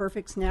is a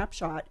perfect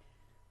snapshot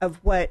of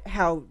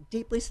how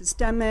deeply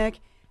systemic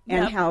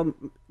and how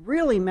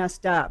really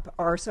messed up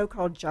our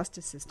so-called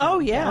justice system. Oh,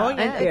 yeah.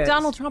 And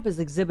Donald Trump is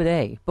Exhibit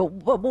A. But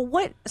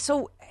what?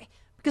 So,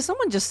 because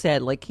someone just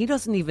said, he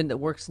doesn't even, that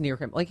works near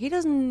him, he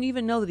doesn't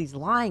even know that he's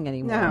lying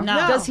anymore.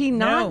 No. Does he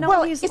not know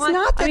well, he's it's lying?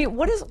 not that, I mean,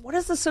 what is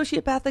the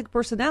sociopathic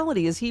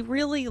personality? Is he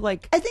really I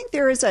think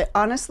there is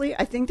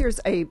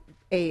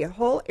a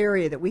whole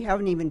area that we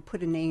haven't even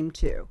put a name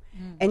to.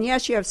 And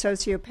yes, you have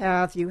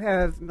sociopath, you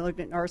have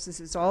malignant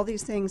narcissists, all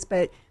these things,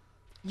 but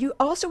you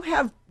also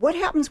have what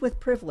happens with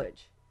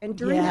privilege. And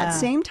during that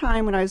same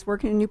time when I was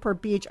working in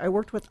Newport Beach, I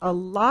worked with a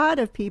lot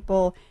of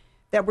people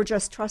that were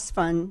just trust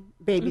fund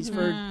babies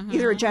for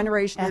either a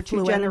generation or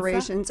two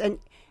generations. And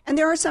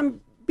there are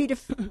some,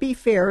 be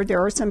fair,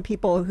 there are some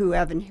people who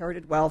have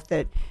inherited wealth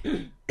that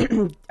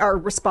are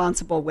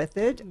responsible with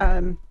it.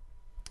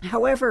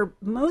 However,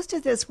 most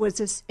of this was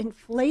this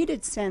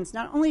inflated sense.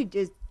 Not only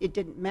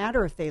didn't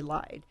matter if they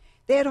lied,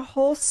 they had a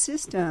whole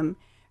system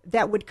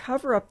that would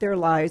cover up their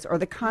lies or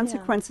the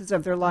consequences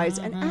of their lies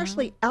and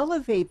actually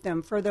elevate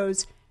them for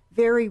those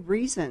very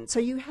reasons.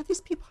 So you have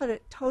these people had a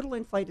total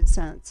inflated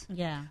sense.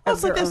 Yeah.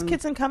 It's like those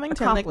kids in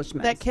Covington.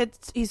 That kid,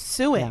 he's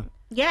suing. Yeah.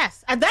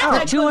 Yes. And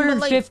that's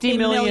 $250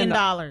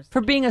 million for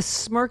being a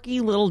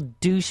smirky little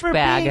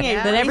douchebag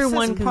that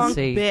everyone can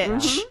see.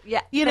 Bitch.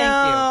 Yeah. You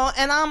know,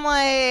 and I'm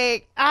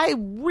like,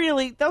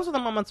 those are the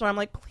moments where I'm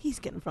like, please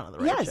get in front of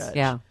the right judge.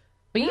 Yeah.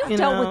 But you've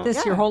dealt with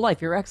this your whole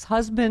life. Your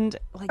ex-husband,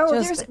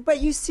 but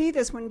you see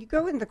this when you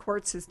go in the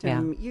court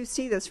system. You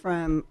see this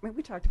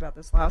we talked about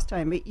this last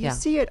time, but you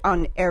see it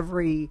on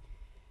everything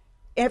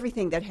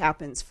that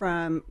happens,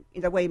 from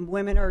the way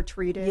women are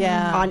treated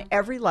on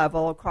every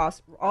level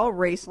across all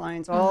race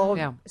lines, all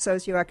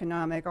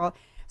socioeconomic,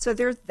 so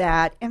there's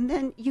that, and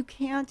then you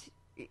can't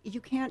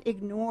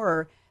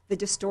ignore the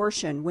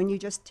distortion when you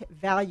just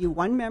value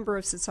one member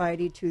of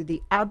society to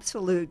the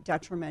absolute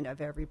detriment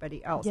of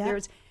everybody else.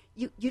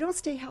 You don't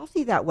stay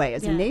healthy that way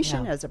as a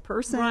nation, as a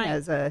person,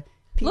 as a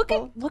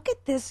people. Look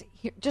at this,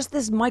 just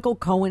this Michael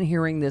Cohen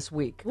hearing this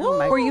week,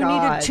 where you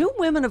needed two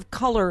women of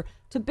color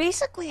to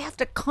basically have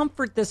to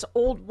comfort this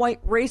old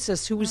white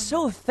racist who was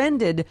so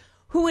offended,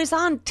 who is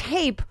on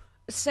tape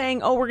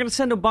saying, "Oh, we're going to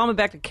send Obama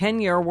back to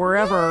Kenya or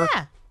wherever."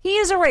 Yeah. He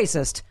is a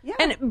racist,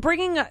 and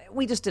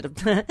we just did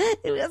it was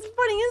a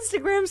funny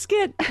Instagram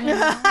skit.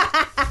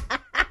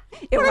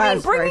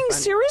 Bringing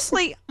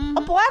seriously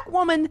a black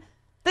woman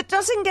that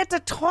doesn't get to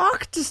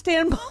talk to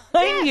stand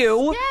behind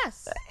you.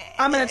 Yes.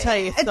 I'm going to tell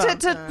you something.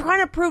 To try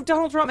to prove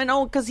Donald Trump, and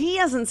because he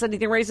hasn't said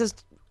anything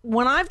racist.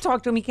 When I've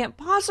talked to him, he can't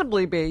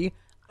possibly be.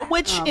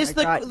 Which is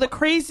the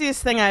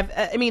craziest thing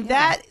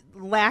that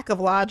lack of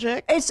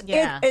logic.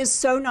 It is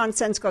so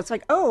nonsensical. It's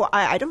like,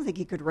 I don't think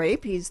he could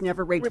rape. He's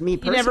never raped me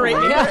personally. Never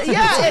raped me.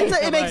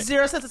 It makes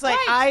zero sense. It's like,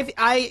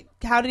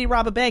 how did he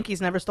rob a bank?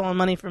 He's never stolen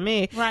money from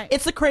me. Right.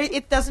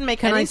 It doesn't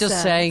make any sense. Can I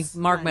just say,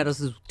 Mark Meadows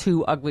is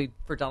too ugly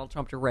for Donald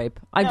Trump to rape.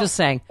 I'm just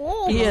saying.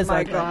 He is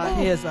ugly.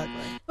 He is ugly.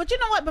 But you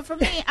know what? But for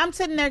me, I'm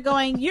sitting there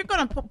going, you're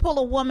going to pull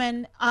a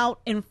woman out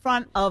in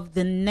front of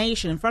the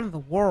nation, in front of the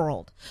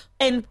world,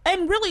 and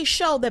really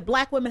show that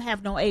black women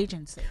have no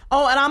agency.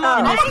 Oh, and I'm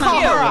going to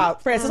call her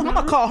out, Francis. I'm going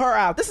to call her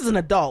out. This is an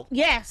adult.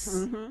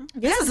 Yes.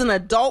 This is an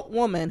adult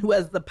woman who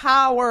has the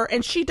power,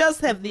 and she does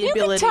have the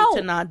ability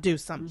to not do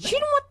something. She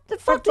didn't want the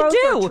fuck to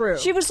do.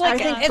 She was like,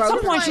 at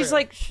some point, she's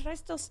like, should I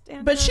still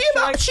stand But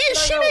there?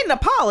 she made an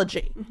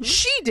apology.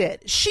 She did.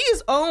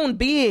 She's owned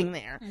being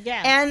there.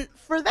 Yeah. And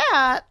for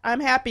that,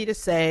 I'm happy to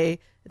say,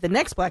 at the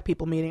next Black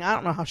People meeting, I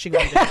don't know how she's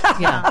going to do it.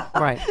 Yeah,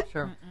 right,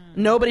 sure.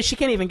 Nobody, she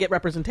can't even get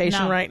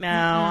representation right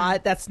now.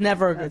 That's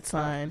never a good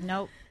sign.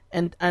 Nope.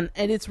 and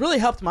it's really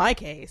helped my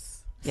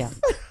case. Yeah.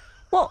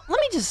 Well, let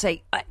me just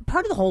say,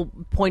 part of the whole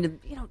point of,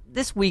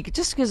 this week,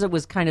 just because it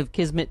was kind of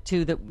kismet,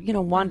 too, that,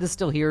 Wanda's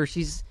still here.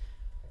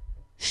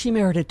 She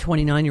married a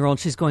 29-year-old.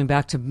 She's going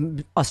back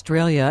to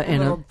Australia.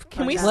 And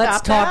can we let's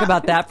stop talk that?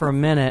 about that for a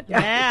minute.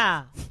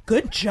 Yeah.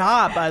 Good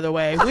job, by the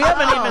way. We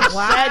haven't even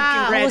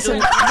said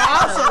congratulations.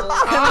 Awesome.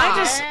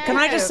 Can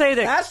I just say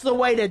that That's the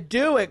way to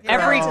do it, girl.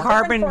 every Different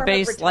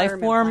carbon-based form of life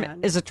form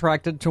retirement plan. is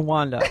attracted to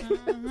Wanda.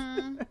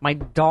 My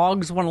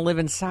dogs want to live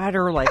inside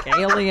her like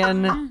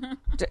alien.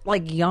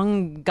 Like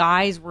young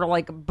guys were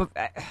like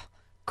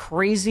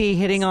crazy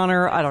hitting on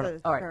her. I don't know.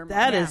 All right.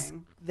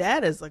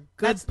 That is a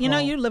good That's,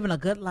 you're living a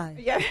good life.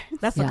 Yeah.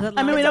 That's a good life.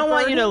 I mean, we don't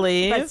want you to But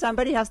leave.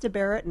 somebody has to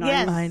bear it, and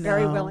Yes. I'm I know.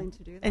 very willing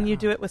to do that. And you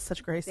do it with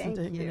such grace Thank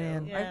and you.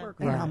 and I work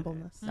and hard.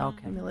 humbleness.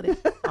 Okay. Humility.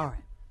 All right.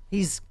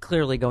 He's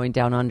clearly going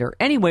down under.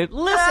 Anyway,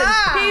 listen,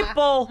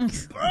 people.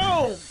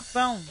 Boom.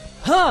 Boom.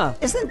 Huh.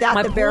 Isn't that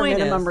My the bare point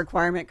minimum is-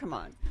 requirement? Come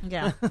on.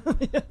 Yeah.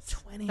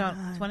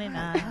 29. 29.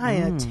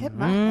 I tip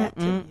my hat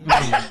to you.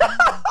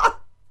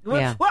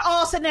 Yeah. We're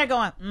all sitting there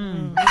going,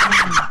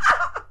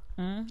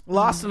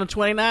 Lost in a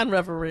 29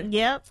 reverie.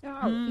 Yep. You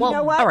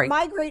know what? all right.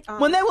 My great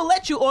aunt. When they will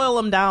let you oil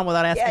them down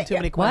without asking Yeah, too yeah.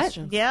 many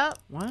questions. Yep.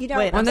 you know,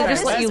 Wait, When they I'm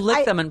just sorry. let you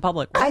lick them in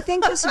public. I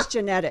think this is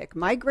genetic.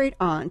 My great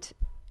aunt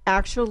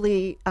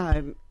actually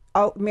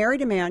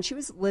married a man. She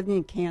was living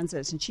in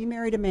Kansas, and she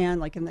married a man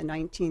like in the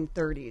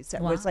 1930s.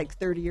 That was like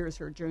 30 years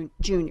her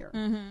junior.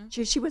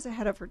 She was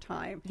ahead of her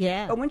time.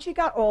 Yeah. But when she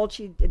got old,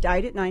 she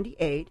died at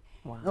 98.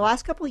 The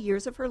last couple of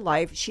years of her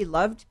life, she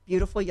loved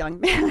beautiful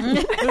young men.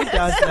 Who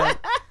does that?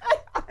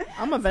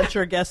 I'm going to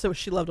venture a guess that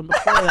she loved him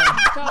before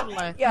that.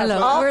 Totally. Yes,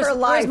 Hello. all Where's, her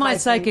life, where's my I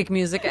think. psychic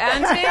music?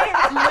 Auntie?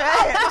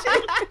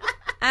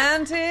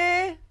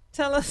 Auntie?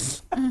 Tell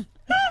us.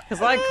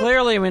 Because I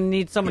clearly am going to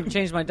need someone to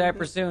change my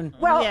diaper soon.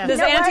 Well, Yeah. you Does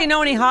know Auntie what?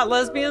 know any hot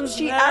lesbians?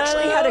 She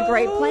actually had a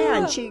great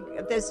plan.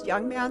 This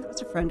young man that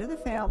was a friend of the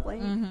family,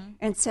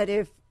 and said,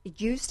 if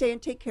you stay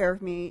and take care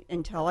of me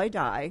until I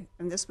die,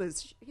 and this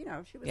was, she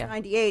was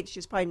 98. She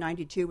was probably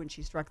 92 when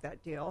she struck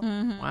that deal.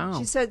 Wow.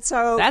 She said,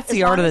 so That's as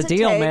the art long of as the it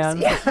deal, takes- man.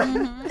 Yeah.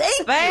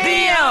 Thank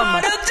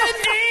Bam!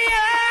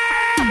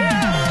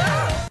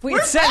 If we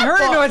had sent her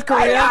to North I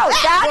Korea. know.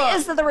 That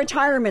is the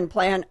retirement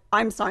plan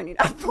I'm signing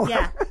up for.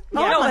 Yeah.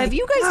 No, have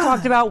you guys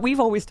talked about, we've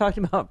always talked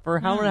about for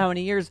how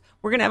many years,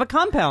 we're going to have a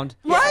compound.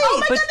 Right. Oh,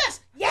 my But- goodness.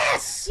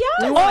 Yes.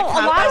 A want lot a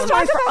of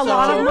compound a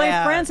lot of so my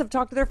bad. friends have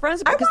talked to their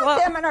friends I because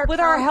want them in our with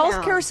our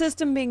compound. healthcare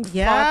system being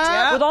Yeah.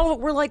 fucked, with all of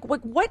it, we're like,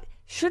 what?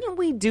 Shouldn't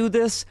we do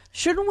this?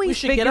 Shouldn't we, We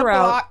should figure get a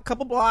out?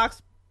 couple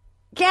blocks.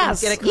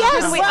 Yes, Get a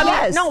yes. compound.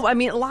 Yes. I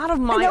mean, a lot of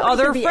my nobody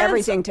other can be friends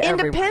everything to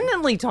everyone.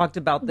 independently talked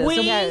about this.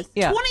 We, And-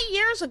 yeah. 20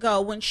 years ago,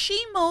 when she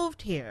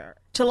moved here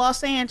to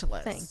Los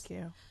Angeles. Thank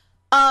you.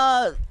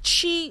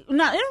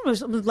 It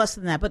was less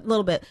than that, but a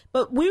little bit.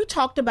 But we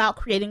talked about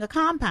creating a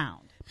compound.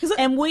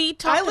 And we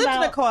talked I lived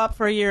about in a co-op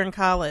for a year in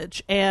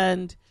college,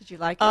 and Did you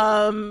like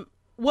it?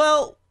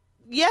 well,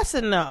 yes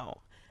and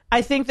no.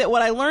 I think that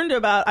what I learned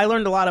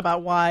a lot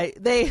about why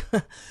they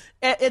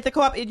at the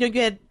co-op you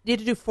had to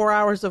do 4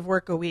 hours of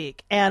work a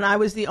week, and I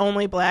was the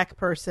only black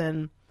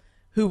person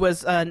who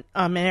was an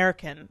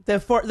American. There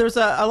was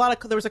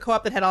a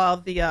co-op that had all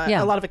of the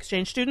a lot of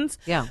exchange students.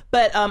 Yeah.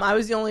 But I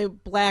was the only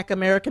black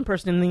American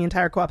person in the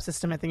entire co-op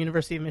system at the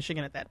University of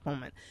Michigan at that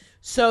moment.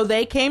 So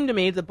they came to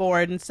me, the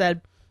board, and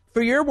said,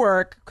 for your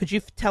work, could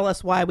you tell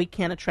us why we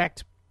can't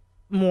attract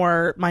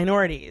more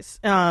minorities?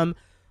 I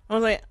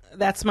was like,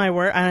 that's my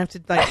work. I don't have to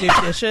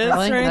do dishes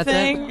Really? or That's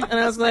anything. it? And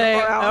I was like,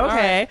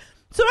 okay.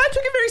 So I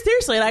took it very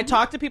seriously, and I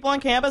talked to people on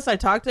campus. I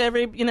talked to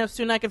every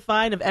student I could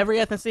find of every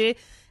ethnicity,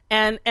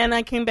 and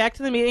I came back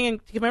to the meeting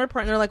and to give my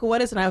report, and they're like, well,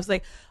 what is it? And I was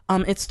like,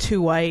 it's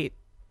too white.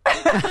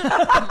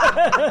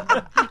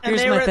 And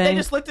they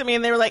just looked at me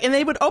and they were like, and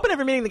they would open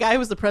every meeting. The guy who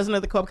was the president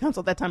of the co-op council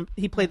at that time,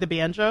 he played the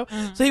banjo.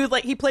 So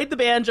he played the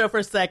banjo for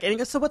a second. And he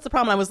goes, so what's the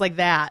problem? I was like,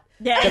 the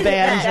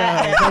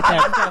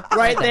banjo.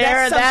 Right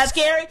there. That's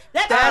scary.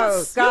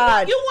 Oh,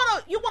 God. You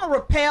want to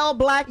repel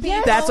black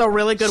people? That's a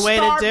really good way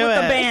to Start do with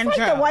it. The It's banjo.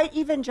 like the white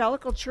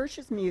evangelical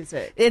church's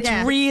music. It's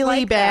Yeah.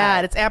 really Like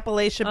bad. that. It's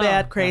Appalachia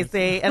bad,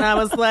 crazy. And I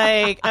was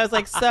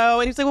like, so,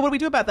 and he's like, well, what do we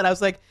do about that? I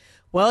was like,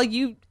 well,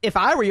 if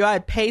I were you,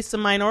 I'd pay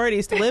some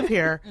minorities to live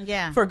here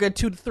Yeah. for a good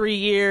 2 to 3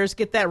 years,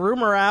 get that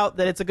rumor out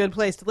that it's a good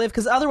place to live.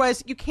 Because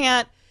otherwise you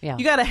can't, Yeah.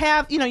 you got to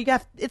have,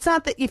 it's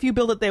not that if you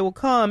build it, they will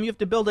come. You have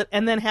to build it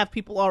and then have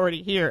people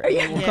already here.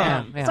 They will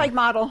come. Yeah. It's like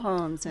model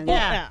homes. And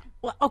Yeah.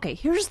 Well, okay,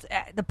 here's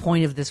the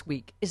point of this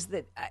week is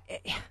that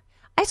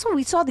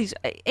we saw these.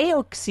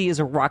 AOC is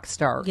a rock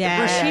star.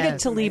 Yes. Rashida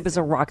Tlaib is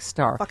a rock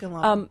star. Fucking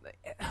love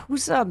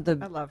who's I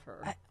love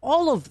her.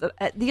 all of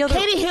the other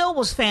Katie Hill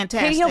was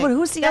fantastic. Katie Hill, but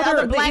who's the That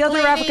other black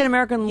lady? African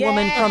American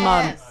woman from?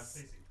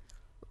 Yes.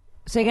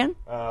 Say again?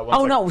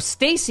 what's no,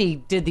 Stacey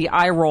did the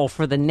eye roll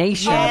for the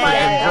nation.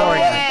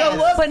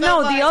 Yes. But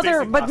no, the other,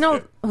 Stacey but no,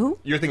 Plaskett. who?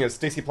 You're thinking of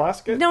Stacey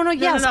Plaskett? No,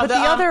 yes, but the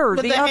other,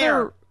 but the the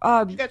other.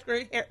 hair. She got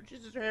great hair. She's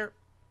just hair.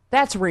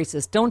 That's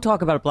racist. Don't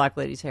talk about a black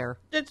lady's hair.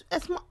 I'm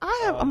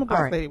a black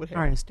All right, lady with hair.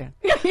 I understand.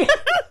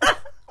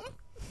 I'm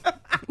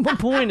the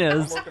point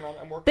is,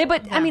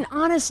 I mean,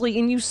 honestly,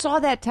 and you saw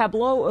that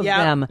tableau of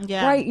them,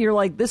 right? You're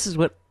like, this is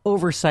what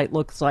oversight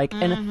looks like,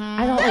 and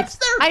I don't That's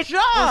their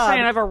job. I was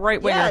saying I have a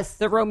right winger Yes.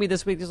 that wrote me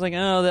this week. He's like,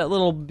 oh, that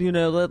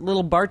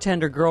little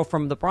bartender girl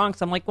from the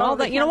Bronx. I'm like,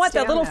 well, you know what?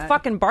 That little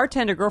fucking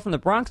bartender girl from the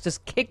Bronx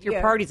just kicked your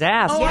party's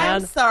ass, Oh, man.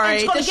 I'm sorry.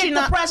 It's going Does to she get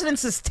not? the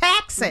president's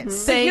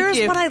taxes. But here's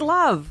you. what I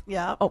love.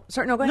 Yeah. Oh,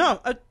 sorry. No, go ahead.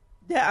 No.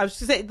 Yeah, I was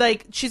just saying,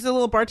 like, she's a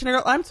little bartender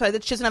girl. I'm sorry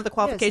that she doesn't have the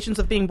qualifications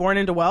of being born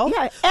into wealth.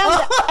 Yeah,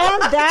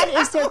 and that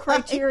is their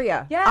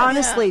criteria. Yes.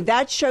 Honestly,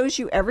 that shows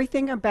you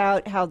everything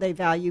about how they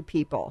value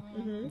people.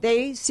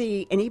 They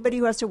see anybody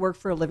who has to work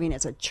for a living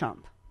as a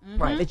chump.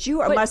 Right. That you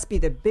must be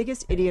the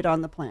biggest idiot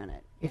on the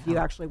planet if you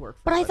actually work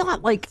for But a I living.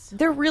 thought, like,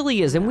 there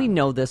really is, and we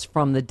know this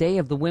from the day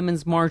of the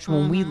Women's March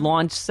when we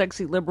launched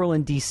Sexy Liberal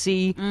in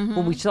D.C.,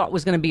 when we thought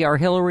was going to be our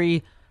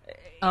Hillary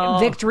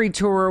victory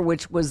tour,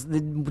 which was the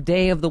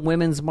day of the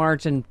Women's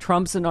March and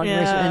Trump's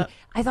inauguration. Yeah. And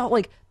I thought,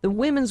 like, the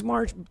Women's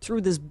March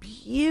through this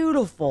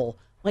beautiful,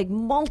 like,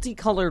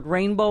 multicolored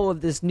rainbow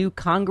of this new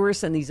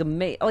Congress and these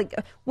amazing, like,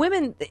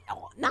 women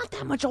not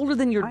that much older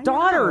than your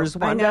daughters, I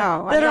Wanda,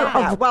 know. that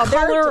are of well, they're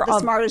color, the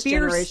of smartest fierce-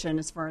 generation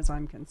as far as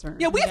I'm concerned.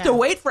 Yeah, we have to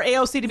wait for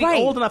AOC to be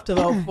Right. old enough to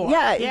vote for.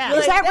 Yeah, is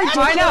that that's-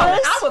 ridiculous? I know.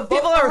 I would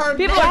vote for her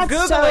People now. are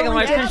That's Googling, so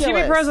like, can she be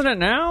ridiculous. president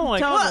now?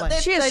 Like, Well, they-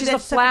 she is. they- She's they a just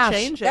have to flash.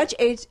 change it.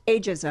 That's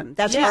ageism.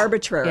 That's Yeah.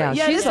 arbitrary. Yeah,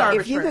 Yeah, she's it is If you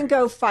arbitrary. can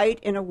go fight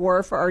in a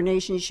war for our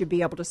nation, you should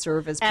be able to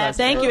serve as president.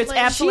 Thank you. It's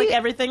absolutely She-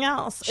 everything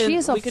else. she And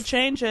is a we could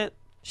change it.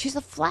 She's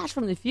a flash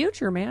from the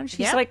future, man.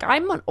 She's Yeah. like,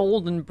 I'm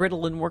old and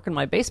brittle and work in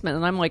my basement,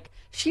 and I'm like,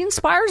 she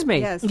inspires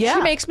me. Yes. She Yeah.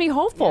 makes me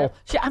hopeful.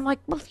 I'm like,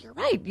 well, you're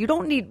right. We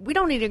don't need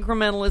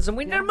incrementalism.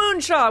 We need a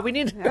moonshot. We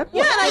need. Yeah,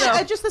 and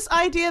I just this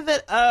idea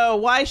that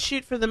why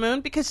shoot for the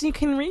moon because you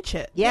can reach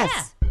it.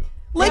 Yes.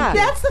 Like Yeah.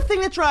 that's the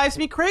thing that drives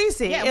me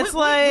crazy. Yeah, it's we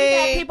like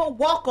had people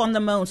walk on the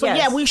moon. So, Yes.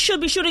 yeah, we should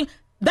be shooting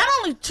not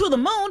only to the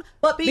moon,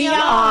 but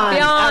beyond.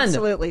 Beyond.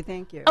 Absolutely.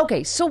 Thank you.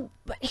 Okay, so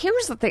but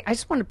here's the thing. I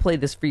just wanted to play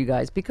this for you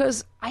guys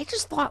because I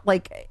just thought,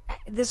 like,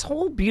 this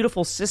whole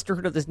beautiful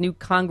sisterhood of this new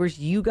Congress,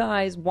 you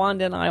guys,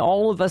 Wanda and I,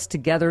 all of us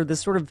together, this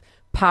sort of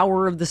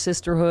power of the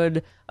sisterhood.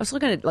 I was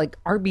looking at, like,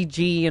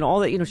 RBG and all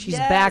that, she's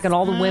back and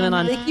all the women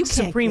on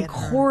Supreme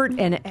Court.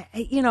 And,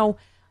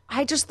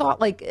 I just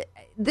thought, like,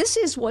 this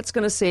is what's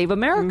going to save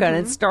America. And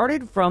it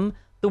started from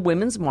the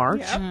Women's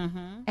March.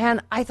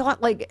 And I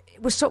thought, like,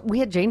 it was so. We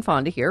had Jane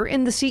Fonda here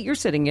in the seat you're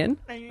sitting in.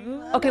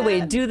 Okay,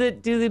 wait. Do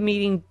the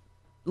meeting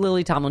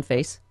Lily Tomlin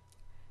face.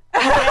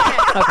 Okay,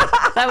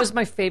 that was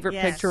my favorite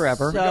picture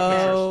ever.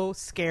 so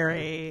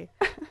scary.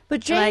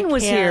 But Jane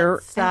was can't here,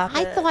 and stop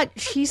I it. thought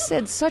she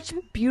said such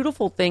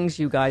beautiful things,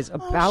 you guys,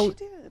 about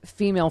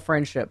female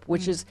friendship,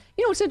 which is,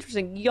 it's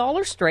interesting. Y'all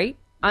are straight.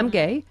 I'm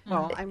gay.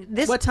 Well,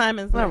 What time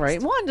is All next?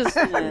 right. Wanda's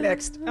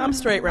mixed. I'm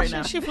straight right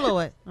now. She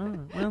fluid.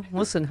 Well,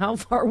 listen, how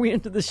far are we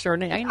into this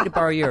Chardonnay? I need to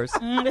borrow yours.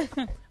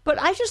 But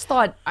I just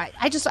thought, I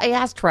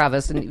asked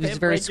Travis, and he was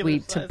very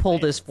sweet to pull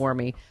this for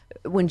me.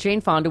 When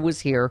Jane Fonda was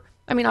here,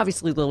 I mean,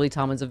 obviously Lily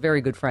Tomlin's a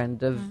very good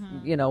friend of,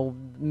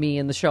 me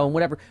and the show and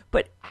whatever.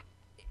 But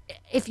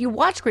if you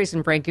watch Grace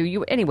and Frankie,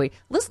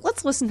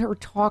 let's listen to her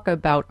talk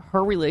about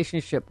her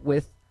relationship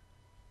with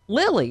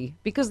Lily,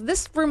 because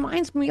this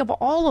reminds me of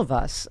all of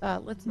us.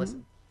 Let's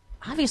listen.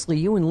 Obviously,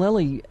 you and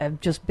Lily have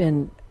just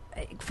been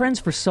friends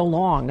for so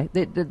long.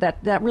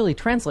 That really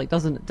translates,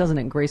 doesn't it,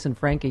 in Grace and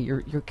Frankie?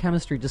 Your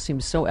chemistry just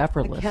seems so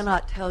effortless. I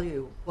cannot tell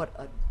you what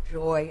a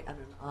joy and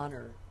an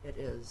honor it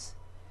is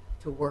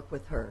to work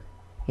with her.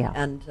 Yeah.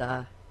 And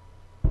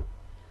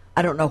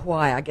I don't know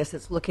why. I guess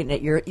it's looking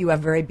at you have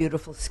very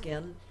beautiful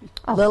skin.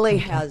 Oh, Lily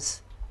thank you.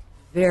 has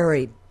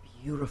very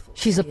beautiful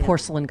She's a skin.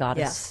 porcelain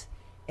goddess. Yes.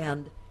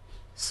 And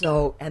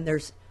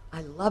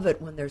I love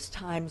it when there's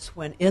times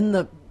when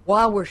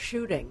while we're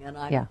shooting and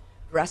I'm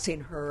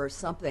dressing her or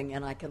something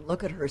and I can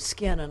look at her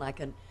skin and I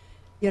can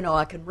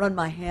run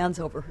my hands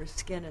over her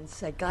skin and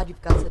say, God,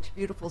 you've got such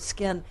beautiful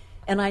skin.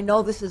 And I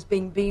know this is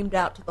being beamed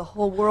out to the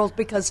whole world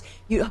because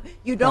you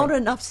don't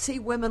enough see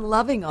women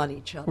loving on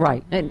each other.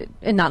 Right. And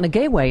not in a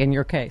gay way in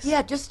your case.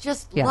 Yeah,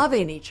 just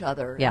loving each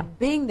other and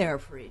being there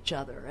for each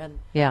other. And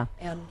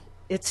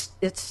it's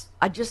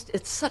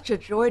such a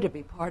joy to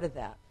be part of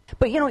that.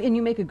 But, and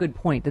you make a good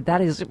point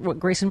that is what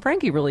Grace and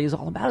Frankie really is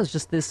all about, is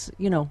just this,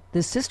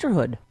 this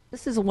sisterhood.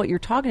 This is what you're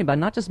talking about,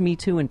 not just Me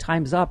Too and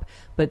Time's Up,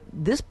 but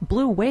this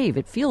blue wave,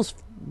 it feels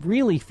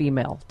really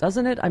female,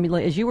 doesn't it? I mean,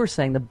 like, as you were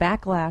saying, the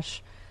backlash,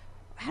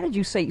 how did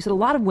you say? You said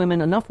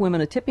enough women,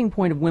 a tipping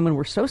point of women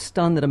were so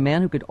stunned that a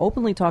man who could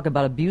openly talk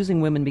about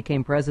abusing women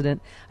became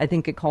president. I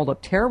think it called up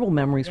terrible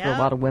memories for a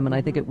lot of women.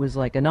 I think it was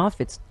like, enough,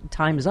 it's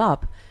time's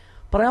up.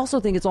 But I also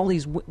think it's all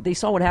these, they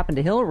saw what happened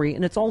to Hillary,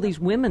 and it's all these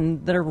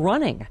women that are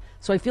running.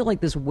 So I feel like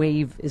this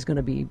wave is going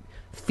to be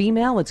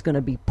female. It's going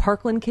to be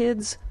Parkland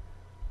kids,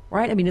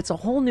 right? I mean, it's a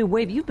whole new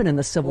wave. You've been in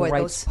the civil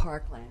rights. Those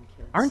Parkland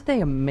kids. Aren't they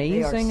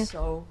amazing? They are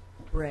so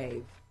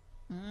brave.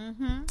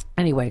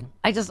 Anyway,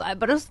 but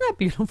isn't that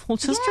beautiful?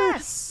 Just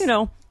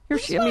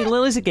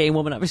Lily's a gay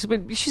woman, obviously,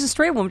 but she's a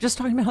straight woman. Just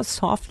talking about how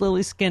soft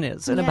Lily's skin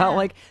is and about,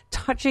 like,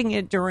 touching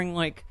it during,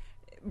 like,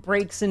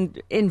 breaks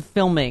in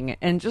filming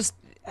and just,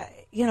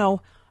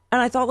 and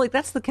I thought, like,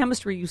 that's the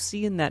chemistry you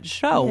see in that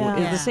show.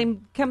 Yeah. The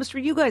same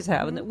chemistry you guys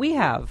have and that we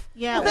have.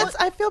 Yeah, well,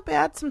 I feel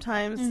bad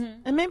sometimes.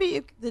 And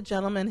maybe the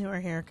gentlemen who are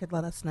here could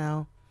let us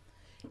know.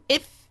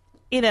 If,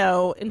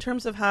 in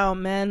terms of how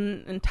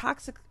men and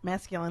toxic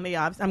masculinity,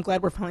 obviously, I'm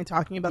glad we're finally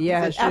talking about these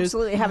issues.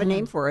 Absolutely have a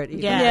name for it.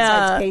 Even.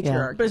 Yeah. It's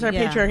patriarchy. But it's our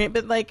patriarchy.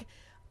 But, like,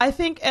 I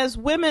think as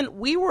women,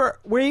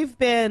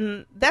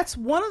 that's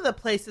one of the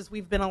places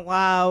we've been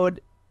allowed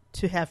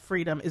to have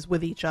freedom is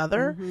with each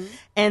other.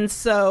 And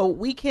so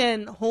we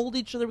can hold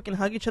each other, we can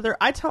hug each other.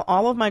 I tell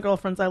all of my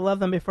girlfriends I love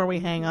them before we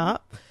hang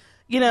up.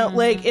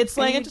 Like it's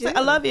like it's just like,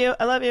 I love you.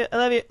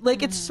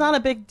 Like it's not a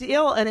big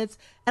deal, and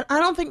I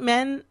don't think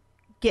men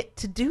get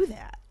to do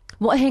that.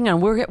 Well, hang on.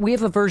 We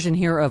have a version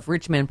here of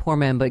rich man, poor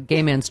man, but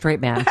gay man,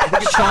 straight man.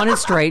 Sean is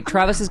straight.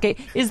 Travis is gay.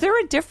 Is there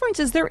a difference?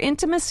 Is there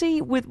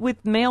intimacy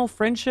with male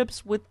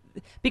friendships?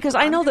 Because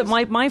I know that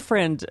my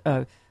friend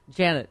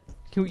Janet,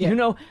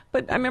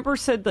 but I remember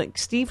said, like,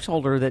 Steve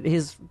told her that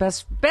his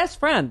best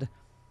friend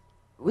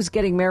was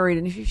getting married,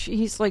 and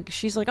she's like,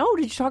 oh,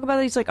 did you talk about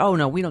it? He's like, oh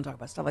no, we don't talk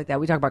about stuff like that.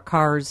 We talk about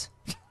cars.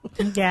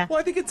 Yeah. Well,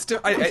 I think it's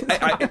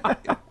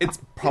it's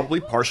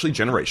probably partially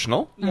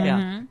generational.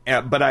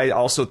 Yeah. But I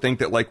also think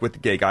that, like, with the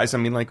gay guys, I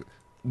mean, like,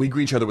 we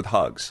greet each other with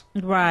hugs.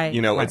 Right.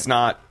 It's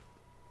not.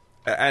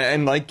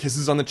 And like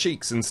kisses on the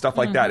cheeks and stuff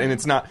like that, and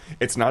it's not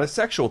a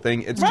sexual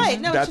thing. It's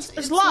right. just,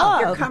 It's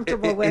love. You're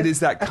comfortable with. It is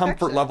that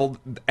comfort level,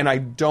 and I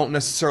don't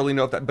necessarily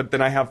know if that. But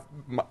then I have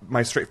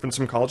my straight friends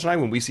from college,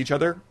 and when we see each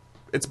other,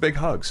 it's big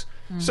hugs.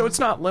 So it's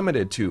not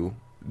limited to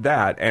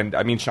that. And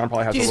I mean, Sean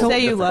probably has. Do you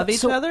say you love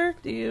each other?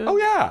 Do you? Oh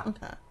yeah.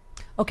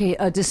 Okay.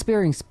 A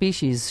despairing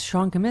species.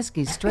 Sean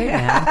Comiskey, straight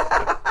man.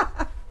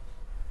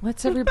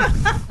 Let's everybody.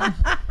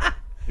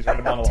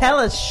 Tell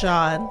us,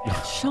 Sean.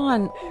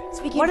 Sean,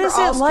 Speaking what for is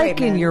all it like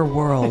straight in men. your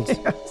world?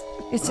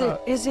 Is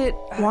it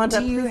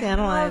Wanda, do you please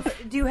analyze.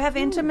 do you have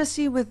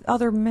intimacy with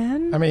other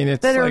men? I mean,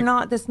 it's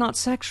that's not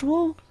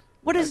sexual.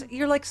 What is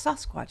you're like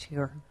Sasquatch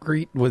here?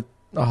 greet with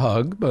a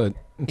hug, but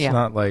it's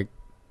not like,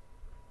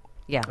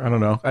 Yeah. I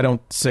don't know. I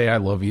don't say I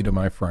love you to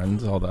my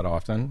friends all that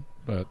often,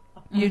 but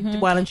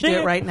Why don't you do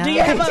it right now? Do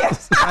you have a,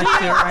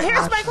 right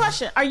here's now. my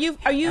question: Are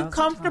you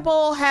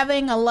comfortable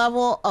having a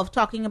level of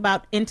talking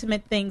about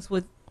intimate things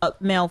with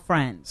male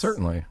friends?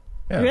 certainly.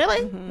 Yeah.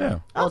 Really? Yeah.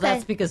 Well, Okay.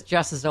 that's because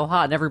Jess is so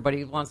hot, and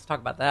everybody wants to talk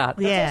about that.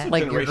 Yeah.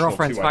 Like your generational,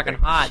 girlfriend's too, I fucking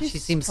think. hot. She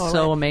seems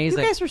so You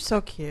amazing. guys are so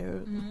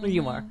cute.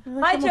 You are.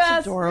 Hi,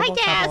 Jess. Adorable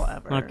Hi, couple Jess.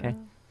 ever. Okay.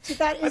 See,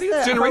 that is I think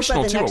it's the hope of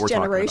generational, the too, what next we're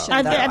talking generation.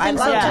 about. though. I think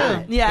so, love too.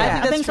 that.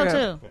 Yeah, I think so true.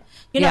 too.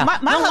 You know, Yeah. my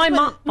No, my husband,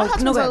 mom- my oh,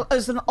 husband's no,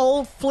 is an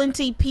old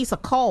flinty piece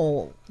of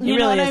coal. He You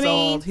know really what is I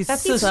mean? old. He's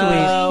That's so so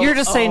sweet. You're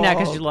just saying that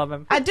because old. you love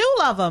him. I do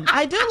love him.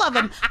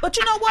 But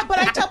you know what? But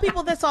I tell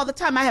people this all the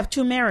time. I have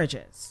 2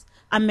 marriages.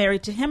 I'm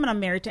married to him and I'm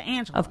married to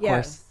Angela. Of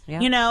course. Yeah.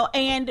 You know,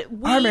 and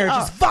we Our marriage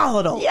are is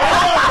volatile.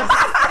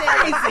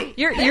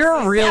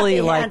 You're really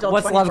be like, handled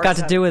what's love got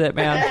to 24/7. do with it,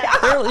 man?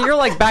 You're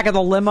like back in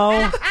the limo.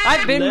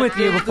 I've been with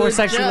you before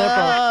Sexy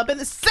Liberal. And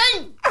the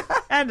same.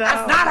 I know.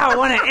 That's not how I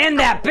want to end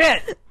that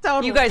bit.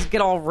 Totally. You guys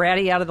get all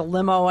ratty out of the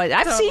limo.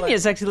 I've seen you,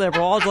 Sexy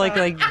Liberal, all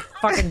like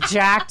fucking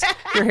jacked.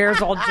 Your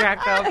hair's all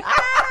jacked up.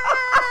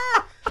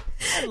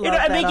 You know,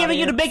 and me giving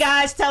you the big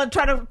eyes, trying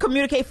to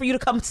communicate for you to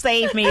come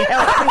save me,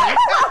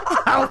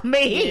 help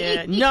me.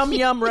 Yeah, yum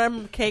yum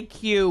rem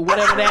KQ,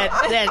 whatever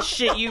that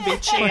shit you be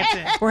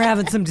chanting. We're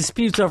having some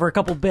disputes over a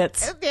couple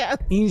bits. Yeah.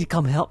 You need to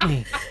come help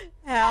me.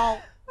 Help.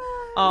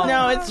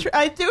 No, it's true.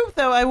 I do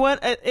though.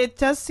 It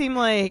does seem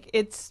like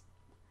it's.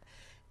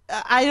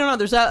 I don't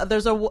know.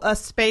 There's a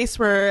space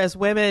where as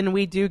women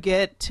we do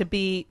get to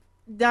be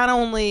not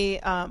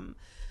only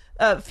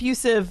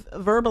effusive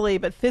verbally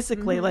but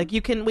physically. Like we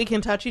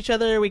can touch each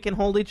other, we can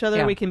hold each other,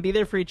 Yeah. we can be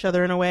there for each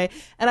other in a way.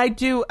 And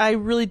I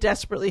really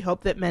desperately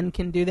hope that men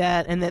can do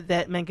that, and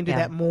that men can do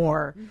that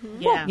more.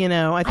 Yeah. You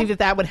know, I think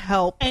that would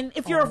help. And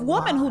if you're a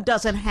woman who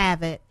doesn't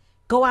have it,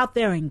 go out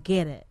there and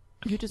get it.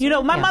 You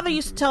know, my mother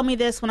used to tell me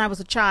this when I was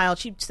a child.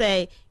 She'd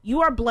say,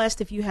 "You are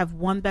blessed if you have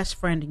one best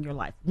friend in your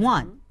life."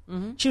 One.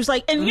 She was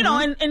like, and you know,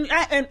 and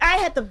I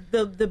had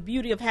the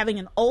beauty of having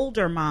an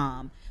older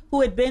mom who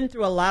had been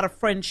through a lot of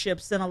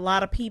friendships and a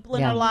lot of people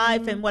in her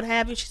life and what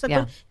have you. She said,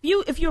 Yeah.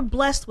 if you're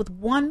blessed with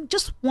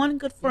just one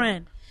good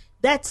friend,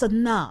 that's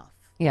enough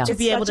to It's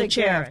be able such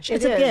to a cherish. gift.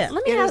 It's It a is.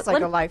 gift. It is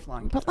like a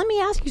lifelong gift. But let me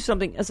ask you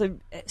something. As a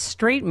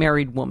straight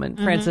married woman,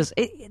 Frances,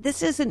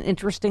 this is an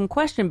interesting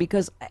question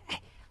because,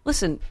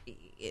 listen,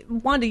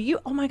 Wanda,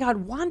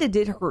 Wanda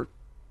did her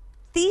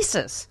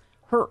thesis.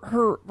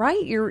 Her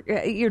right,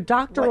 your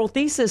doctoral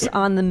thesis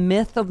on the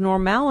myth of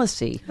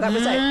normalcy. That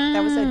was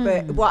it.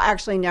 But well,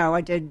 actually, no, I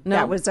did. No?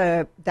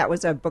 That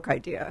was a book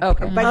idea.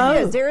 Okay.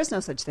 But there is no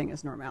such thing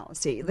as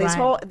normalcy.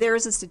 There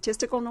is a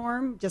statistical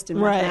norm just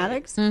in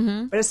mathematics.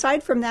 But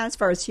aside from that, as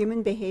far as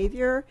human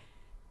behavior,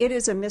 it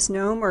is a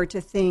misnomer to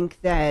think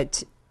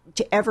that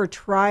to ever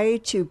try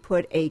to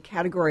put a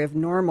category of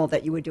normal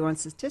that you would do on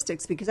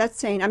statistics, because that's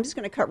saying I'm just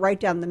going to cut right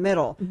down the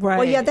middle. Right.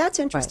 Well, yeah, that's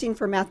interesting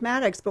for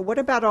mathematics, but what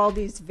about all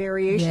these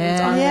variations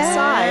on the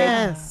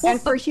side? Well,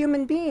 and for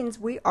human beings,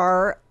 we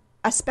are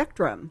a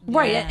spectrum.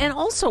 Right. And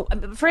also,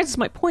 Francis,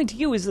 my point to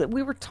you is that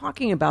we were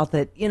talking about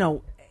that,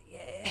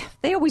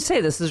 they always say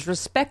this is a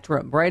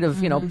spectrum, right? Of,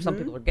 some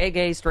people are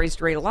gay, straight.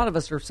 A lot of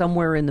us are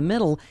somewhere in the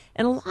middle.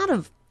 And a lot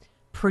of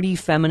pretty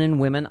feminine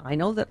women I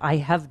know that I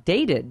have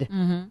dated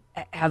and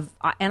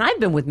I've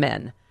been with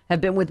men,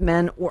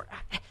 or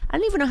I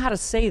don't even know how to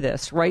say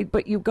this, right?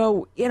 But you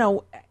go,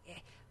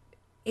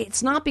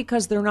 it's not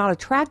because they're not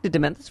attracted to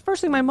men. That's the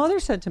first thing my mother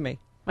said to me.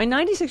 My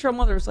 96-year-old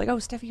mother was like, "Oh,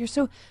 Steffi, you're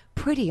so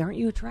pretty. Aren't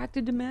you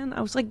attracted to men?"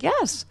 I was like,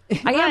 "Yes,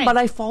 I am, but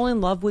I fall in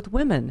love with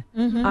women.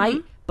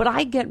 But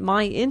I get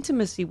my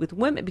intimacy with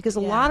women because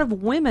a lot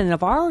of women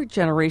of our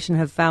generation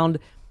have found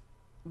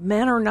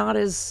men are not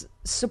as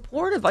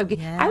supportive."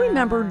 I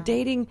remember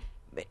dating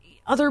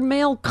other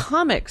male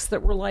comics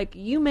that were like,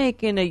 "You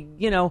make in a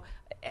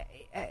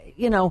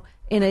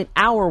in an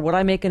hour what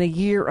I make in a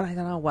year." I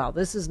thought, "Oh wow,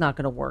 this is not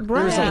going to work."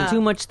 Right. There's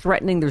too much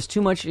threatening. There's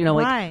too much,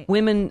 like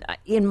women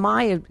in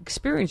my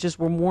experience just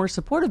were more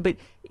supportive. But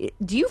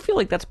do you feel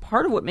like that's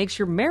part of what makes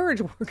your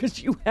marriage work?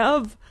 Because you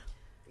have.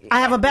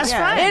 I have a best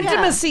friend.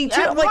 Intimacy,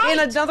 too, in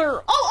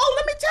another... Oh,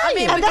 let me tell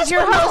you. And that's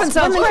what most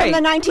women from the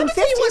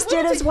 1950s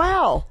did as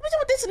well. Let me tell you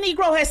what this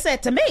Negro has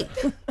said to me.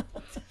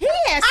 He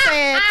has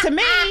said to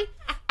me,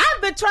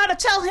 I've been trying to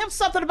tell him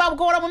something about what's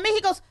going on with me. He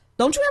goes,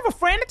 "Don't you have a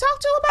friend to talk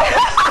to about it?"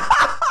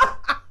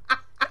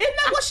 Isn't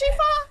that what she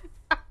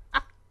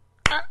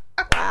for?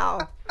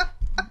 Wow.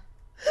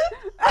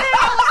 And I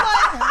was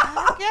like,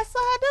 I guess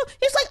I do.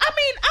 He's like, I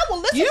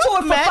will listen to it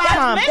for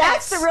 5 minutes.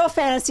 That's the real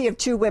fantasy of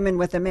two women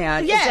with a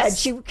man. Yes. Is that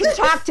she can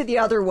talk to the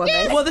other woman.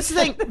 Yes. Well, this is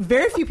the thing.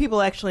 Very few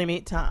people actually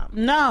meet Tom.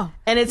 No.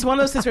 And it's one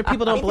of those things where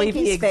people don't believe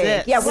he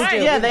exists. Yeah, we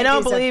do. Yeah, they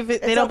don't believe he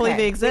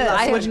exists.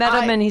 I have met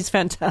him and he's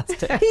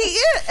fantastic. He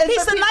is.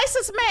 He's the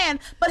nicest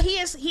man, but he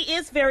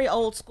is very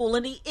old school,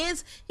 and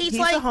he's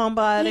like a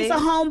homebody. He's a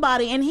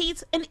homebody, and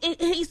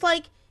he's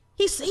like.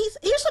 Here's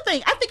the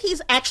thing. I think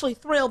he's actually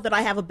thrilled that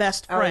I have a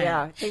best friend.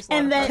 Oh, yeah.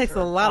 And that takes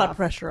a lot of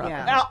pressure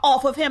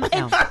off of him. And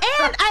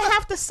I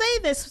have to say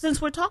this,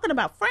 since we're talking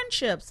about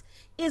friendships,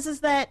 is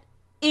that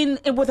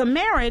with a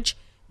marriage,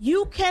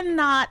 you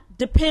cannot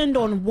depend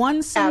on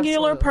one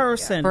singular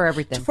person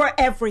for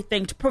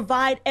everything, to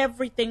provide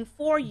everything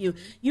for you.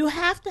 You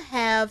have to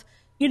have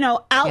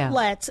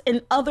outlets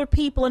and other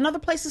people and other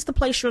places to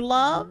place your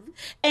love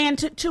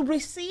and to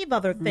receive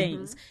other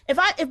things. If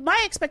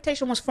my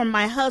expectation was from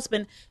my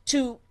husband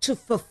to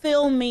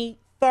fulfill me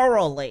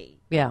thoroughly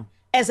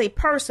as a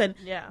person,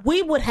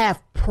 we would have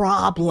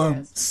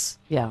problems.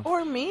 Yeah.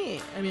 Or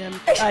me. I mean,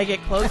 I get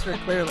closer,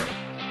 clearly.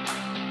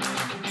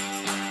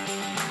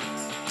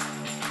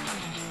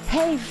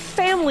 Hey,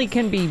 family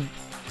can be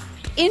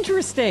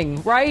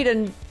interesting, right?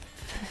 And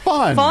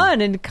fun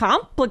and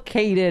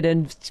complicated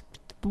and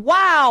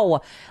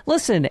wow.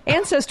 Listen,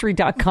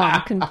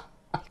 Ancestry.com can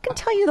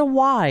tell you the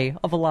why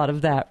of a lot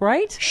of that,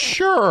 right?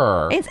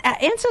 Sure.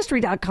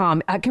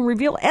 Ancestry.com can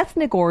reveal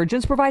ethnic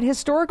origins, provide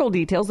historical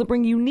details that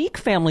bring unique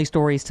family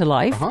stories to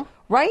life.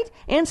 Right?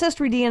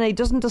 Ancestry DNA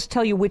doesn't just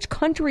tell you which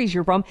countries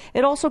you're from.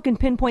 It also can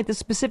pinpoint the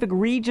specific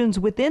regions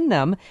within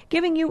them,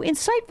 giving you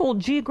insightful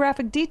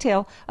geographic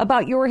detail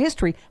about your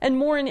history and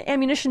more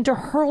ammunition to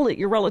hurl at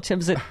your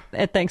relatives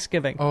at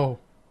Thanksgiving. Oh,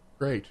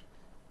 great.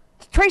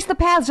 Trace the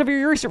paths of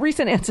your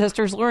recent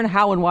ancestors. Learn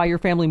how and why your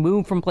family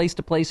moved from place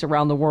to place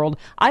around the world.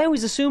 I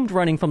always assumed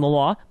running from the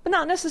law, but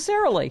not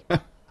necessarily.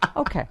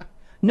 Okay.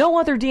 No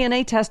other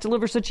DNA test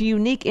delivers such a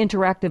unique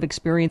interactive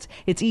experience.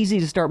 It's easy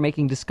to start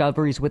making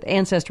discoveries with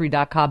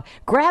Ancestry.com.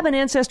 Grab an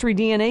Ancestry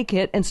DNA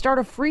kit and start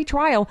a free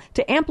trial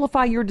to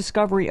amplify your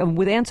discovery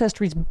with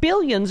Ancestry's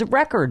billions of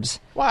records.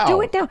 Wow. Do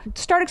it now.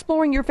 Start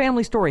exploring your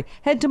family story.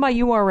 Head to my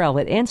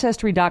URL at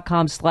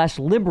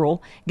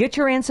Ancestry.com/liberal. Get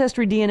your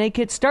Ancestry DNA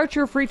kit. Start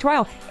your free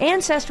trial.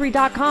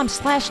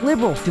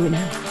 Ancestry.com/liberal. Do it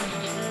now.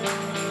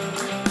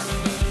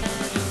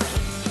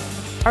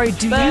 All right,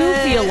 do you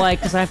feel like,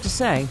 because I have to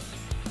say,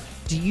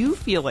 do you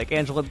feel like,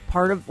 Angela,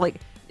 part of,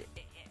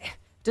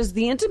 does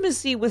the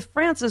intimacy with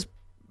Francis,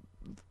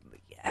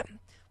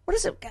 what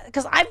is it?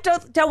 Because I've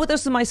dealt with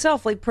this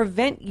myself,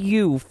 prevent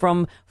you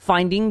from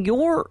finding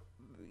your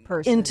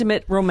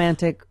intimate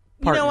romantic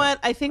partner? You know what?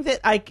 I think that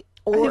I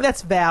think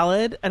that's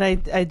valid, and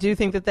I do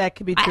think that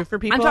could be true for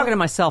people. I'm talking to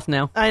myself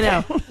now. I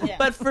know.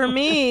 But for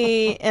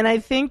me, and I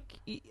think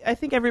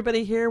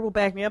everybody here will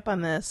back me up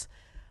on this,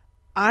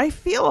 I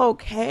feel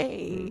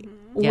okay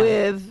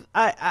with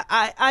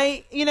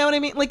I you know what I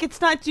mean? It's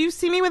not, do you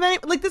see me with any,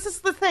 this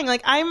is the thing.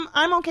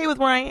 I'm okay with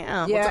where I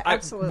am. Yeah,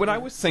 absolutely. When I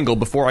was single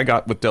before I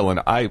got with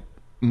Dylan,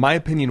 my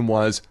opinion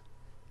was,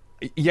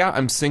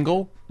 I'm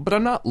single, but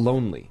I'm not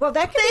lonely. Well,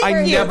 that could be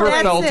I never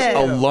felt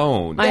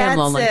alone. I am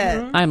lonely.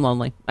 I'm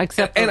lonely,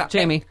 except for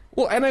Jamie.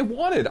 And I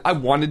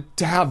wanted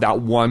to have that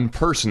one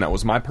person that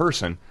was my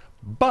person,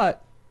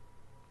 but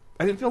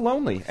I didn't feel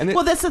lonely. And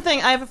well, that's the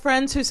thing. I have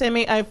friends who say to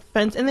me, I have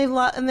friends, and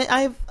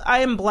I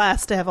am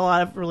blessed to have a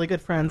lot of really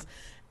good friends.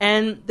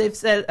 And they've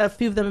said, a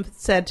few of them have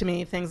said to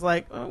me things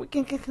like, we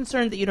can get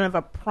concerned that you don't have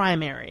a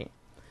primary.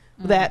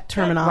 That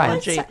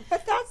terminology.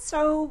 But that's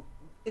so...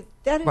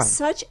 That is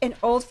such an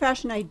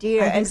old-fashioned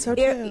idea. I think so,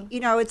 too.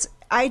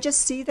 I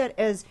just see that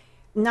as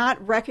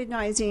not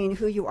recognizing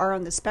who you are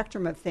on the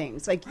spectrum of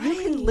things. Like, you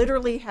can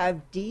literally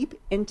have deep,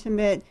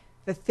 intimate,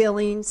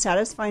 fulfilling,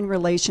 satisfying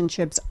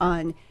relationships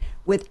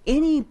with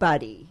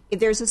anybody.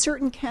 There's a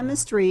certain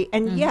chemistry,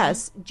 and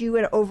yes, you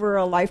would, over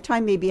a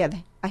lifetime, maybe have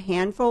a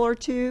handful or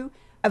two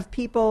of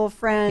people,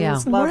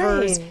 friends,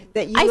 lovers,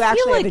 that you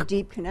actually have a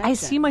deep connection. I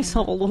see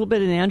myself a little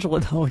bit in Angela,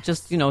 though,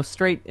 just,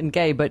 straight and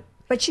gay, but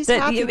she's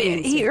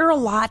happy. You're a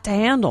lot to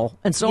handle,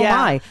 and so am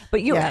I.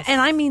 But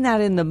and I mean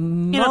that in the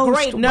most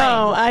great way.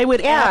 No, I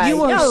would add.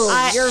 You are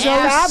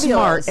so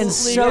smart and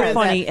so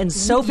funny and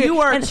so you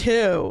are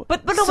too.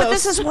 But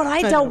this is what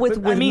I dealt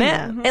with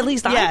men. That. At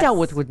least I dealt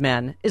with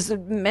men. Is that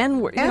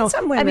men were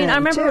some women I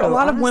remember too, a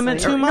lot of women.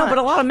 but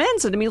a lot of men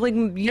said to me, like,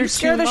 you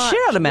scare the shit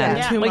out of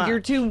men. Like you're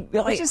too.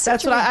 Which is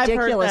such a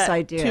ridiculous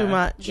idea. Too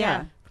much.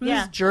 Yeah.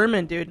 This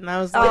German dude, and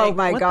I was like, "Oh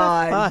my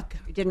God, the fuck?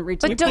 You didn't reach."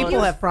 But don't you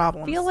have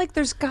problems? Feel like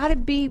there's got to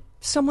be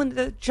someone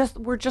that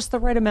we're just the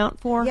right amount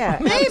for? Yeah,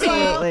 maybe.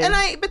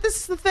 Absolutely. But this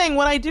is the thing.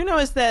 What I do know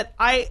is that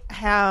I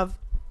have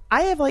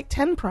like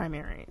 10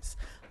 primaries.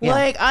 Yeah.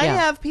 Like, I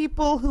have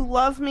people who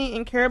love me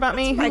and care about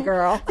me. My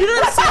girl. You know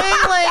what I'm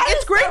saying? Like,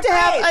 it's great to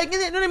have, you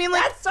know what I mean?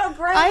 Like, that's so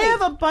great. I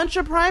have a bunch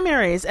of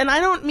primaries, and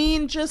I don't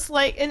mean just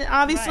like, and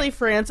obviously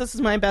Francis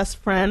is my best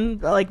friend,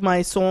 like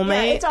my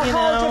soulmate. Yeah, it's a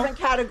whole different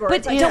category.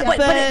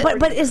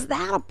 But is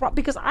that a problem?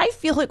 Because I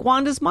feel like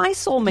Wanda's my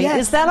soulmate.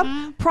 Yes. Is that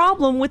a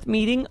problem with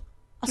meeting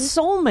a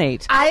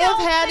soulmate? I have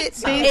had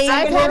it.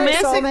 I've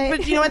had soulmate.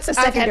 but you know what?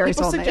 I've had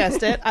people soulmate.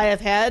 suggest it. I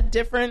have had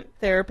different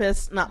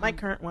therapists, not my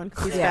current one,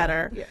 because he's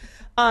better. Yeah.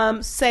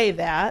 Say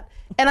that,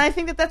 and I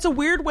think that that's a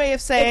weird way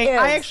of saying.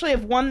 I actually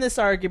have won this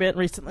argument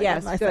recently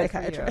with my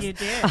psychiatrist. You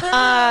did,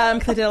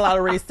 because I did a lot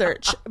of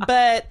research.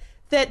 But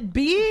that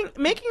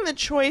making the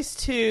choice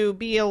to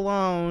be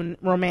alone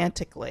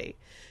romantically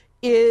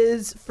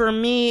is for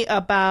me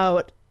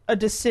about a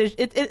decision.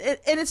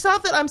 And it's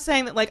not that I'm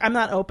saying that like I'm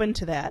not open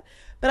to that.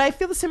 But I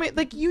feel the same way.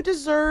 Like, you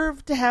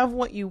deserve to have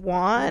what you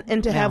want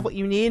and to have what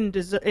you need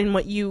and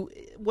what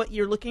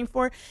you're looking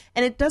for.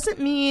 And it doesn't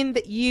mean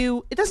that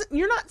you're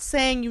not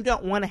saying you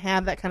don't want to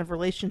have that kind of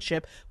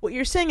relationship. What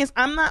you're saying is,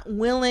 I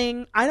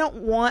don't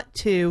want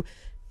to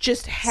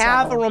just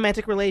have a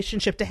romantic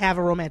relationship to have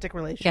a romantic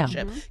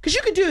relationship. Because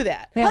you could do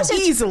that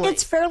easily.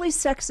 It's fairly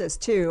sexist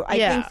too. I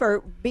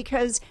think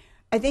because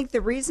I think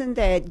the reason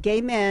that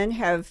gay men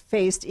have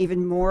faced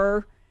even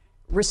more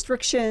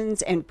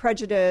restrictions and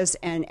prejudice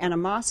and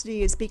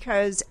animosity is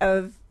because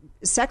of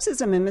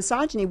sexism and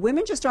misogyny.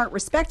 Women just aren't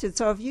respected.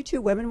 So if you two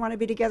women want to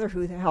be together,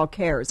 who the hell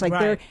cares?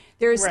 Like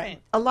there's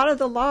a lot of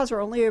the laws are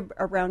only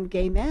around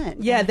gay men.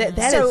 Yeah, that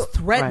is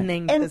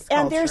threatening. And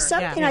there's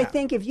something I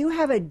think if you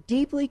have a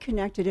deeply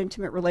connected,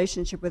 intimate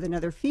relationship with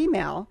another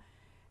female,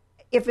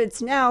 if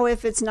it's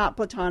not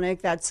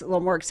platonic, that's a little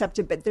more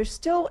accepted. But there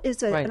still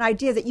is an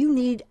idea that you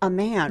need a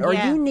man or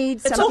you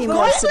need something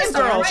more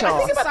substantial. I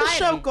think about the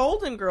show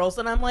Golden Girls,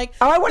 and I'm like,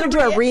 I want to do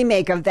a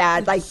remake of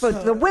that. Like for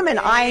the women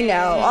I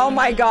know. Oh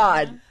my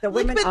God, the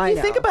women I know. But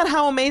you think about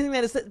how amazing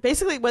that is. That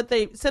basically, what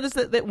they said is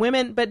that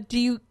women. But do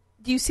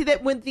you see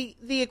that when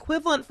the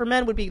equivalent for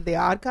men would be The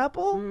Odd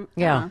Couple?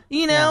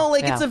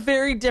 It's a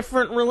very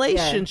different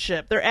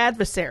relationship. They're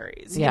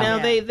adversaries. You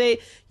know,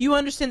 you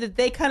understand that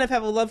they kind of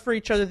have a love for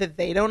each other that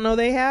they don't know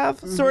they have.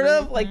 Sort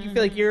of like you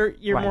feel like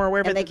you're more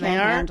aware of it than they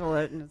are. Handle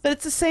it. But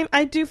it's the same.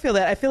 I do feel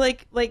that. I feel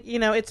like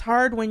it's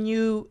hard when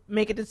you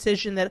make a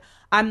decision that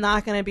I'm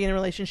not going to be in a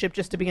relationship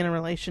just to be in a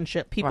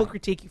relationship. People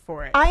critique you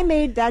for it. I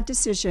made that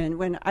decision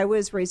when I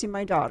was raising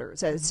my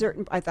daughters. I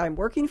thought I'm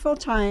working full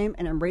time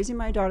and I'm raising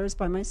my daughters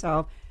by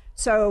myself.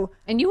 So,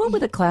 and you went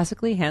with a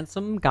classically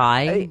handsome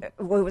guy. It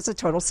was a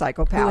total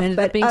psychopath. Who ended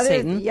up being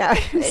Satan. Yeah,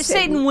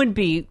 Satan would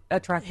be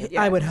attractive.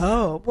 I would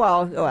hope.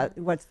 Well,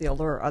 what's the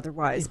allure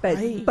otherwise?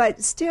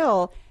 But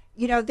still,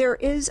 there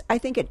is. I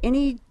think at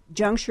any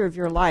juncture of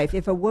your life,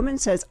 if a woman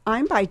says,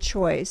 "I'm by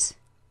choice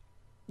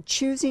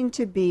choosing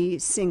to be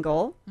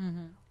single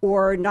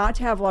or not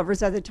to have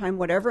lovers at the time,"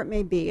 whatever it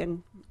may be,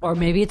 or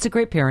maybe it's a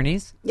Great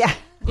Pyrenees. Yeah.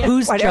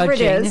 Who's whatever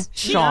judging? It is.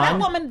 Sean.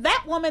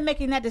 That woman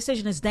making that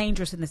decision is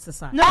dangerous in this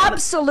society. No,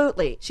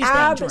 absolutely, she's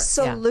dangerous.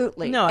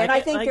 Absolutely. Yeah. No, and I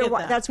think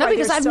that's why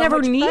because I've so never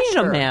much needed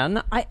pressure. a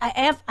man.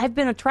 I've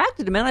been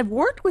attracted to men. I've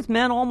worked with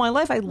men all my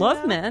life. I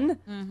love men.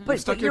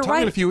 But Stuck you're your tongue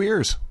right. in a few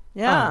ears.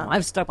 Yeah,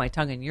 I've stuck my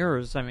tongue in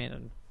yours. I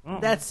mean,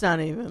 that's not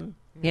even.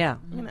 Yeah,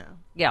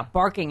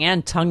 barking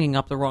and tonguing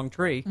up the wrong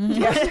tree.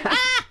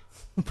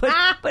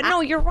 But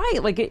no, you're right.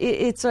 Like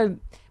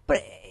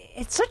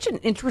it's such an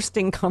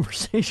interesting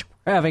conversation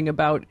we're having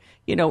about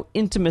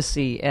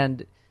intimacy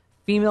and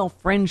female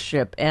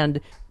friendship and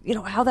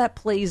how that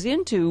plays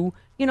into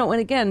and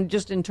again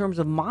just in terms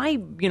of my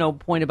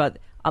point about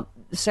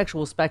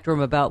sexual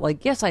spectrum about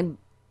like yes I'm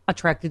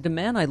attracted to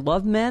men, I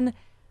love men,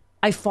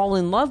 I fall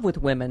in love with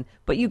women.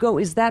 But you go,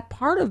 is that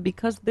part of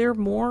because they're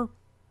more...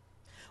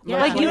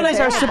 Like you guys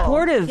are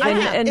supportive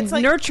and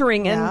like,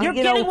 nurturing, and you're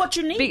getting what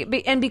you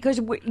need. And because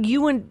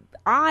you and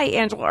I,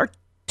 Angela, are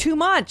too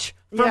much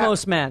for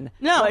most men.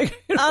 No,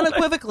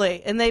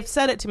 unequivocally, and they've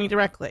said it to me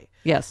directly.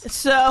 Yes.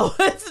 So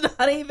it's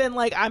not even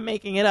like I'm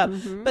making it up.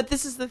 But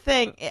this is the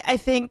thing. I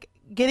think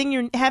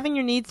having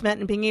your needs met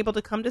and being able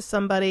to come to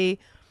somebody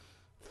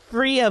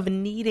free of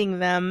needing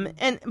them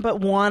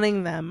but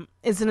wanting them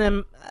is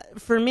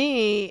for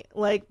me,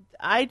 like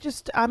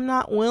I'm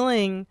not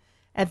willing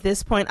at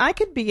this point. I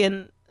could be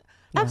in.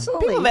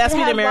 Absolutely. People have asked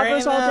me to marry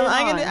them.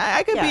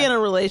 I could be in a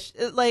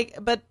relationship,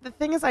 but the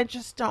thing is, I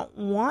just don't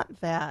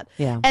want that.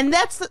 Yeah. And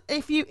that's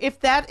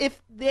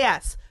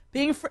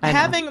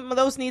having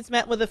those needs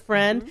met with a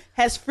friend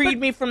has freed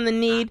me from the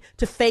need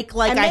to fake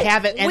like I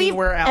have it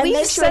anywhere else. And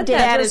that's a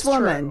dangerous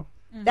woman.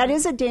 True. That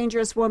is a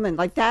dangerous woman.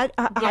 Like that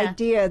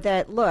idea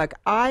that, look,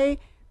 I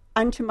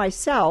unto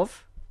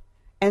myself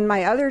and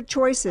my other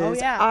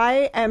choices,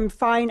 I am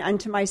fine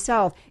unto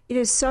myself. It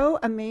is so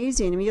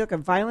amazing. I mean, you look at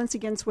violence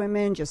against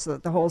women, just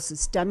the whole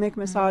systemic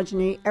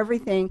misogyny,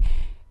 everything.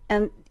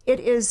 And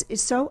it is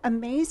so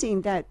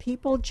amazing that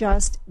people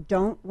just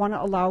don't want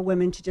to allow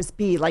women to just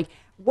be. Like,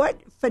 what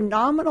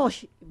phenomenal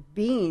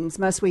beings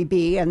must we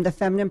be, and the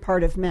feminine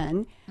part of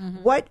men?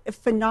 What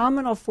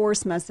phenomenal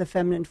force must the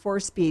feminine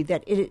force be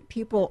that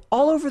people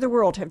all over the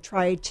world have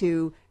tried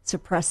to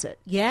suppress it.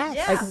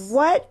 Yes. Like,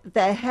 what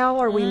the hell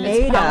are we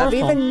made of?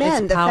 Even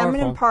men, the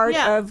feminine part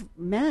of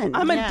men.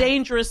 I'm a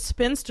dangerous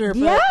spinster,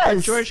 but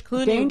George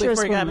Clooney,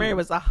 before he got married,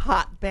 was a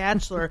hot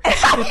bachelor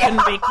who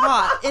couldn't be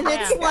caught. And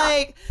it's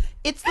like,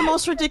 it's the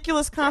most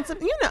ridiculous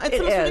concept. It's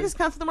the most ridiculous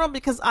concept in the world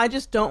because I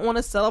just don't want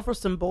to settle for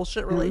some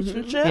bullshit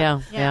relationship.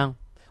 Yeah.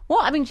 Well,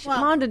 I mean,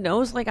 Wanda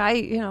knows, like,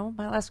 my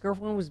last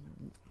girlfriend was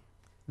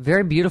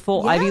very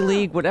beautiful, Ivy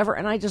League, whatever.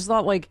 And I just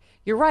thought, like,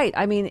 you're right.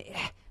 I mean,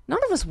 none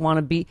of us want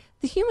to be.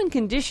 The human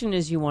condition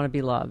is you want to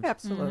be loved.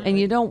 Absolutely. And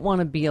you don't want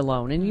to be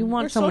alone. And you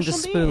want someone to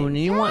spoon. And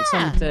you want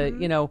someone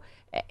to,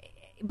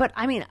 But,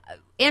 I mean,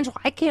 Angela,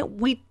 I can't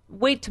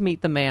wait to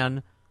meet the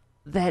man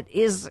that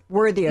is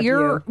worthy of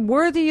you.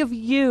 Worthy of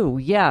you.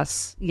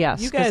 Yes. You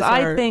guys because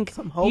I think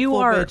some hopeful you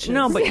are. bitches.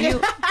 No, but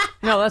you.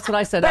 No, that's what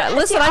I said.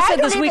 Listen, I said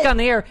this week on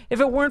the air,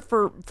 if it weren't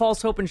for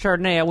False Hope and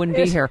Chardonnay, I wouldn't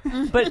be here.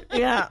 But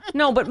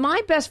no, but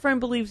my best friend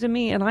believes in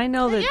me, and I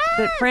know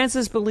that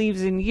Frances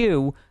believes in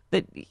you.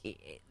 That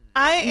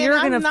you're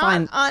going to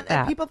find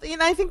that. People,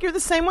 I think you're the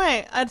same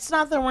way. It's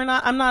not that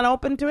I'm not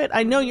open to it.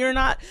 I know you're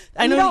not.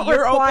 I know don't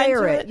you're require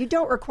open to it. You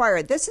don't require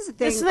it. This is the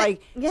thing.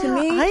 To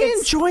me, I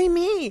enjoy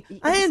me. Exactly.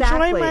 I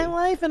enjoy my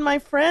life and my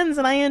friends,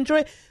 and I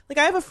enjoy. Like,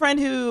 I have a friend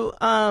who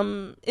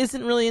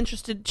isn't really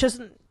interested just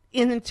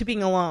into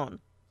being alone,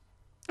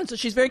 and so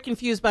she's very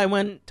confused by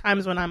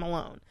times when I'm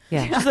alone.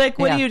 Yeah. She's like,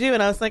 what do you do?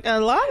 And I was like, a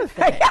lot of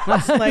things.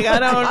 Like, I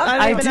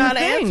don't even know how to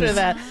answer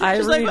that.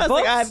 She's like,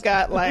 I've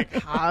got like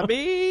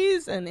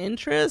hobbies and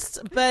interests,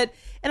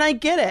 and I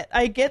get it.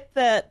 I get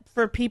that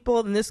for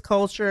people in this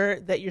culture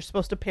that you're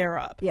supposed to pair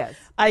up. Yes.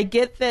 I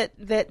get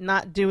that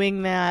not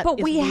doing that.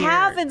 But we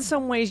have in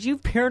some ways.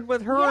 You've paired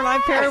with her and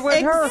I've paired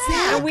with her.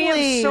 And we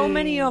have so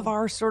many of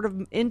our sort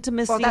of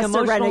intimacy, that's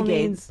emotional the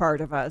renegade needs.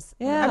 part of us.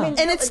 Yeah. I mean,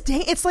 and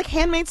it's like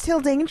Handmaid's Tale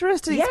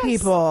dangerous to these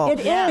people. It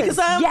is.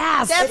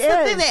 That's the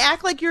thing. They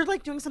act like you're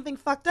like doing something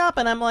fucked up,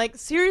 and I'm like,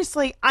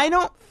 seriously, I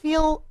don't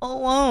feel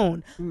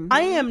alone.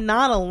 I am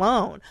not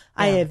alone.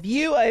 I have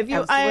you.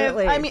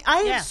 Absolutely. I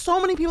have so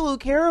many people who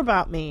care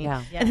about me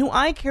and who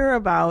I care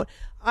about.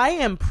 I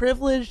am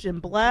privileged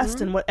and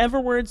blessed, in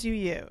whatever words you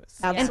use.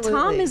 Absolutely. And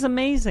Tom is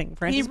amazing,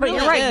 Francis. He really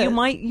but you're right.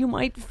 is. You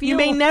might feel you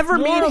may never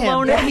more meet him.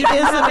 alone But he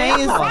is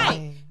amazing.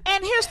 Right.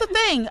 And here's the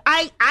thing: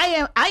 I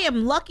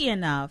am lucky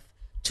enough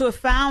to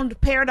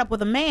have paired up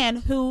with a man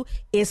who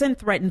isn't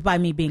threatened by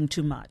me being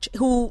too much,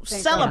 who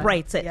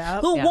celebrates it,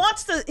 who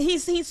wants to.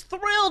 He's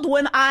thrilled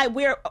when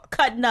we're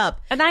cutting up,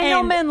 and I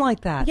know men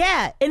like that.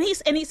 Yeah, and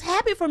he's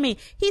happy for me.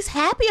 He's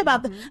happy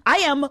about that.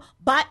 I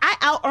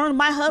out earned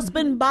my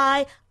husband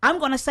by, I'm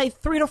going to say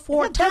 3 to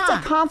 4 times.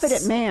 That's a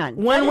confident man.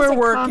 When we're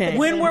working.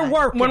 When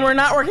we're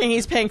not working,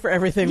 he's paying for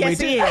everything we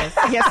do.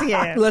 Yes, he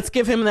is. Let's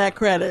give him that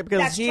credit because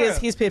That's true.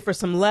 He's paid for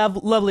some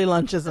lovely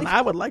lunches, and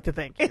I would like to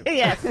thank you.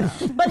 Yes,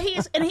 but he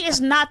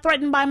is not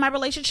threatened by my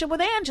relationship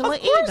with Angela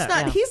Of course either.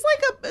 not. He's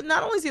like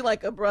not only is he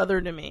like a brother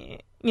to me,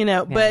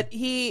 but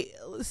he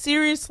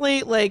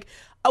seriously like.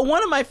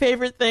 One of my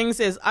favorite things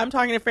is I'm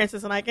talking to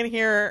Frances and I can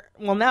hear,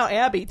 now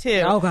Abby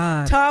too. Oh,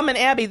 God. Tom and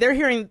Abby, they're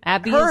hearing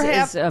Abby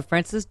is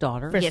Frances'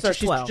 daughter. Yes,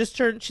 she's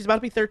 12. She's about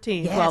to be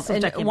 13. Yes,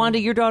 12. And Wanda,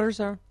 your daughters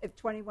are?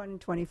 21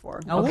 and 24.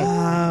 Okay. Go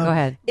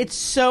ahead. It's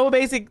so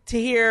basic to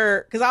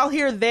hear, because I'll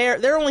hear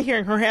they're only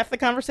hearing her half the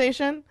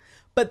conversation,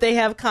 but they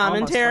have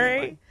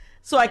commentary.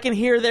 So I can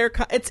hear their.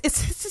 It's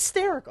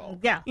hysterical.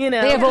 Yeah, they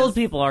have old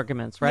people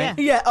arguments, right?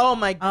 Yeah. Oh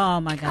my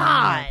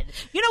God.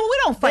 We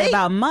don't fight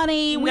about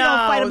money. We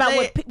don't fight about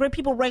what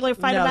people regularly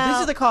fight about.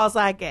 These are the calls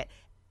I get.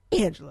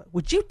 Angela,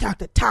 would you talk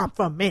to Tom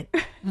for a minute?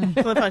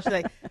 She's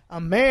like,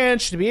 a man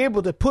should be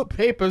able to put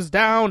papers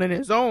down in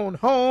his own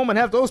home and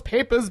have those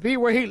papers be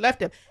where he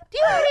left them.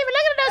 You don't even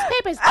look at those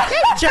papers.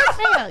 That's jerk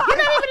fail. You don't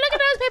even look at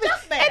those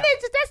papers. And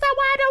that's not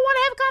why I don't want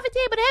to have coffee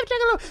tea, but have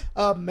chocolate.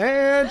 A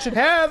man should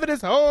have it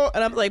his whole.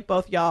 And I'm like,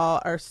 both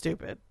y'all are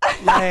stupid.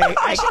 Like,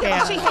 I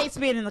can't. She hates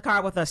being in the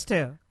car with us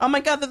too. Oh my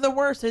God, they're the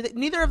worst.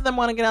 Neither of them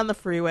want to get on the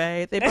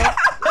freeway. They both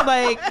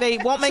they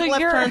won't make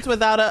left turns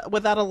without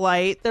a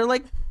light. They're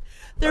like.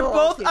 They're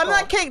both. People. I'm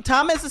not kidding.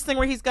 Tom has this thing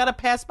where he's got to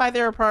pass by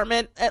their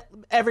apartment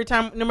every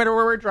time, no matter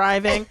where we're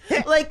driving.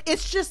 Like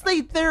it's just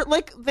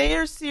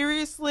they're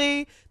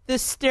seriously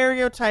this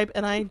stereotype,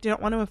 and I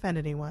don't want to offend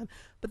anyone,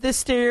 but this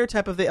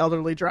stereotype of the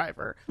elderly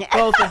driver,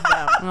 both of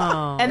them.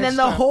 Oh, and then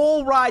the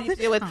whole ride you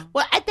deal with.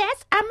 Well,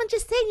 I'm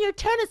just saying your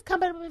turn is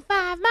coming up in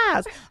 5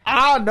 miles.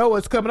 I know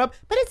it's coming up,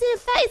 but it's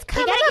in face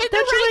coming up.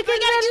 Don't you get in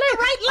the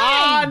right lane?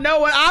 I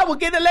know it. I will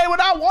get in the lane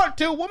when I want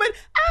to, woman.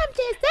 I'm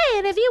just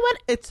saying, if you want,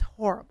 it's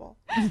horrible.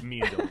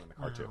 Me and Dylan in the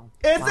car too.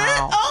 Is it?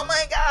 Oh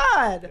my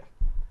God.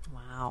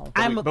 Wow.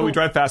 But we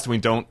drive fast and we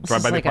don't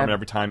drive by the apartment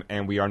every time,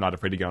 and we are not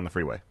afraid to get on the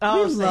freeway.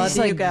 Oh, love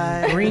you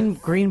guys.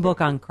 Green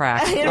book on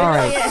crack. All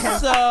right.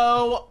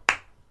 So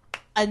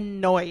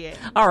annoying.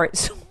 All right.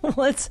 So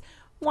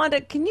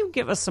Wanda, can you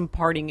give us some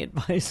parting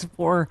advice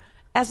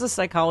as a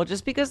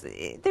psychologist? Because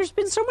there's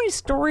been so many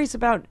stories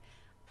about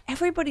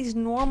everybody's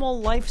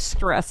normal life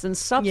stress and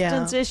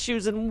substance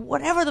issues and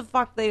whatever the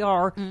fuck they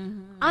are,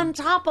 on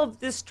top of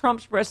this Trump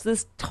stress,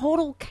 this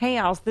total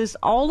chaos,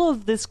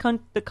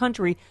 the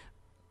country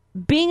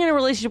being in a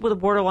relationship with a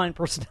borderline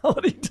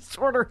personality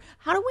disorder.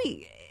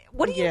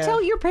 What do you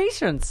tell your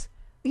patients?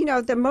 You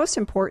know, the most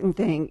important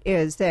thing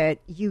is that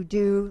you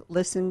do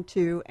listen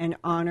to and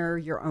honor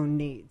your own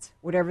needs,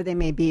 whatever they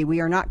may be.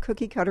 We are not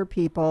cookie cutter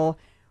people.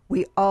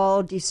 We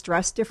all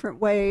de-stress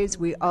different ways.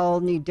 We all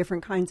need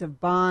different kinds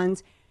of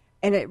bonds.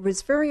 And it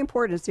was very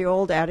important, it's the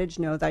old adage,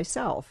 know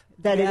thyself,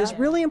 that it is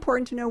really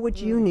important to know what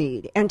you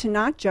need and to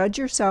not judge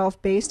yourself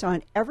based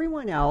on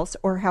everyone else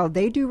or how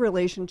they do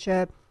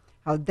relationship,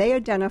 how they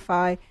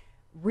identify.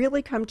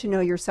 Really come to know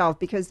yourself,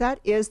 because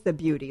that is the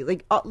beauty.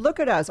 Like, look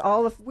at us.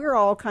 We're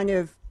all kind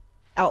of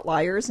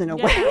outliers in a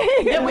way.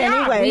 In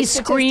many ways, we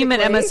scream at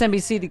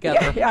MSNBC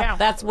together. Yeah.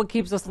 That's what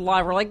keeps us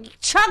alive. We're like,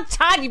 Chuck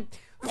Todd, you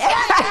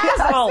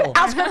asshole.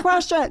 Ask a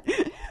question.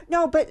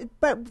 No, but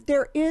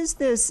there is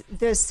this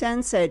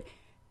sense that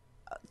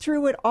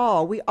through it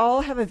all, we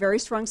all have a very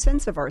strong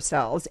sense of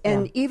ourselves.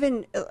 And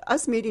even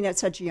us meeting at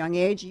such a young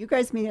age, you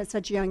guys meeting at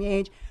such a young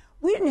age,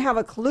 we didn't have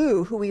a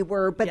clue who we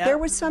were, but there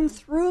was some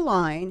through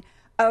line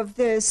of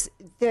this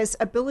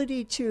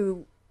ability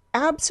to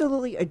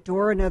absolutely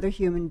adore another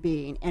human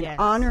being and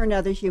honor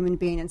another human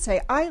being and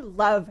say, I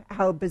love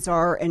how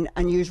bizarre and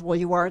unusual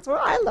you are. So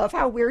I love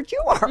how weird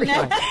you are.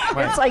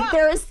 It's like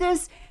there is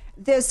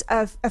this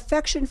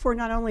affection for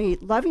not only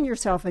loving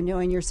yourself and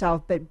knowing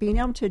yourself, but being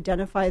able to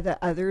identify the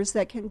others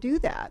that can do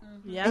that.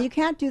 And you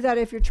can't do that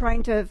if you're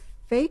trying to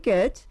fake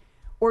it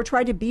or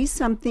try to be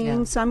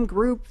something some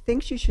group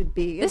thinks you should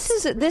be. This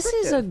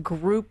is a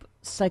group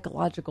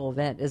psychological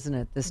event, isn't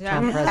it? This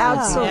Trump presidency.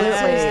 Absolutely.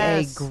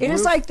 Yes. It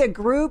is like the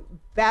group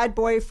bad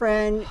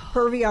boyfriend,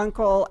 pervy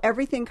uncle,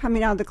 everything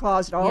coming out of the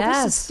closet, all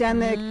the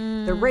systemic,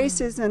 the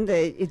racism,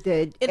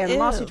 the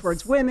animosity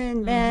towards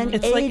women, men,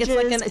 it's ages,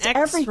 like an X-ray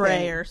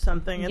everything. or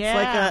something. It's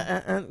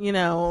like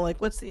a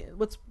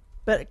what's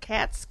a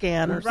CAT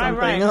scan or something.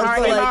 Right.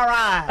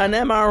 Like an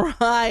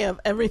MRI of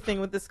everything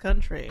with this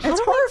country.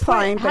 It's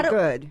horrifying, but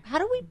good. How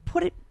do we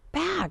put it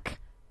back?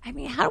 I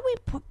mean, how do we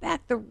put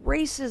back the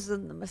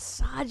racism, the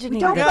misogyny?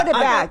 Don't put it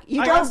back.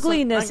 You don't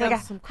ugliness.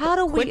 How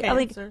do we?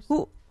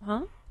 Who?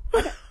 Huh?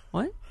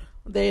 What?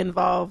 They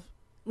involve.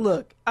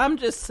 Look, I'm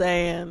just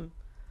saying,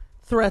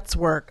 threats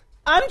work.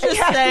 I'm just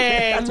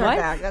saying. That's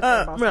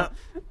what? No,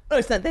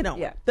 it's not. They don't.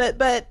 Yeah.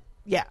 But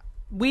yeah.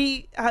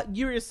 You were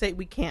going to say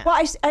we can't. Well,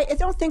 I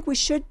don't think we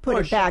should put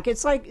it back.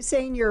 It's like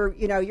saying you're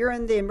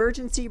in the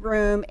emergency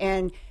room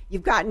and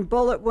you've gotten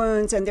bullet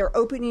wounds and they're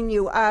opening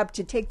you up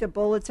to take the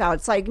bullets out.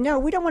 It's like, no,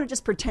 we don't want to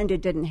just pretend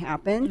it didn't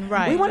happen.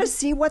 Right. We want to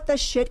see what the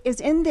shit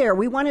is in there.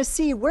 We want to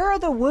see where are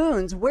the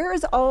wounds? Where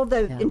is all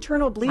the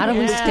internal bleeding? How do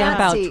we stamp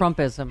out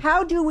Trumpism?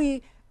 How do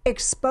we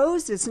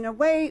expose this in a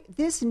way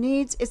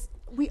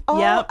we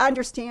all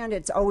understand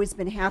it's always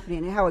been happening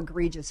and how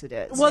egregious it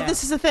is. Well,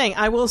 this is the thing.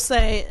 I will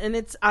say,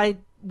 and I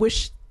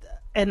wish,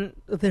 and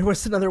there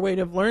was another way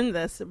to have learned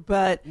this,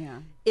 but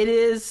it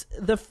is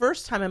the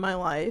first time in my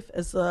life,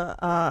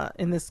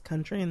 in this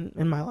country,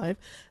 in my life,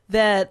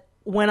 that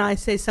when I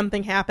say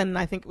something happened and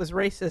I think it was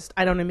racist,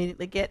 I don't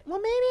immediately get, well,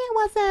 maybe it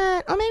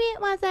wasn't, or maybe it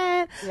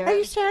wasn't. Yeah. Are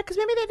you sure? Because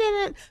maybe they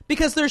didn't.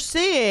 Because they're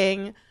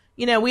seeing...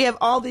 we have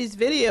all these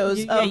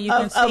videos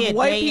of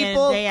white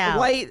people,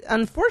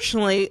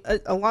 unfortunately,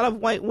 a lot of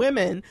white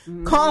women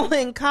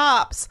calling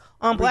cops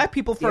on black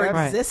people for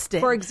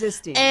existing. For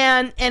existing.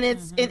 And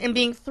it's and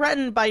being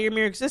threatened by your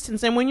mere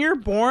existence. And when you're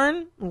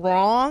born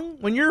wrong,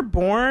 when you're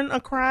born a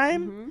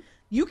crime,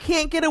 you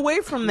can't get away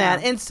from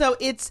that. And so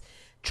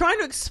trying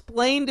to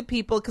explain to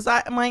people, because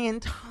my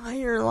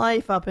entire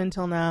life up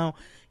until now,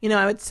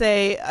 I would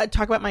say, I'd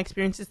talk about my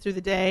experiences through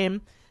the day,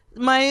 and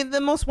the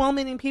most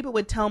well-meaning people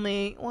would tell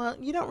me, well,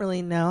 you don't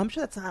really know. I'm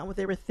sure that's not what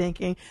they were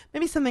thinking.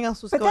 Maybe something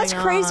else was going on. But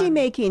that's crazy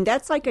making.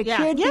 That's like a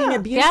kid being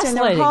abused in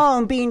their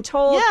home, being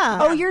told,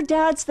 oh, your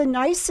dad's the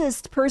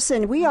nicest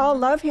person. We all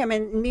love him.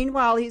 And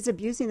meanwhile, he's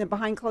abusing them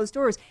behind closed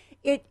doors.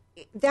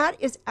 That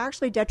is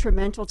actually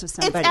detrimental to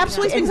somebody. It's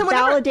absolutely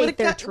invalidate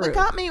their truth. What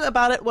got me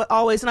about it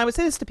always, and I would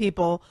say this to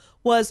people,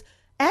 was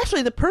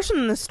actually the person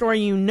in the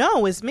story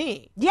is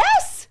me.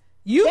 Yes!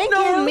 You've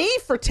known me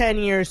for 10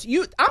 years.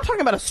 I'm talking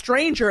about a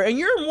stranger, and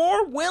you're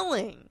more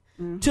willing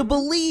to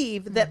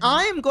believe that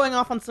I am going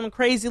off on some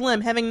crazy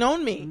limb, having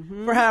known me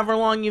for however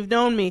long you've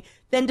known me,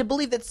 than to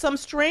believe that some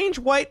strange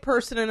white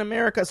person in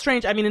America,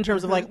 strange, I mean in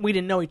terms of like we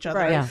didn't know each other,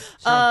 right.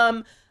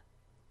 Sure.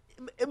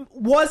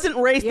 Wasn't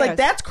racist. Like,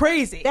 that's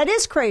crazy. That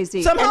is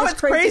crazy. Somehow it's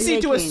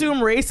crazy to assume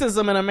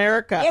racism in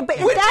America. Yeah, but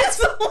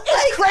it's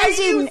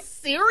crazy. Are you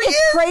serious?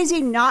 It's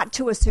crazy not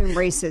to assume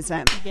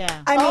racism.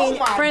 Yeah. I mean,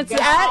 Francis,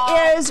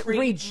 that is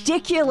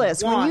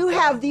ridiculous. When you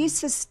have these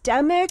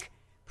systemic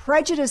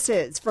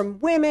prejudices from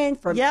women,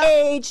 from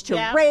age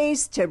to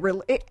race to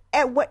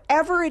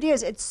whatever it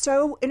is, it's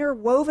so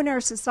interwoven in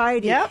our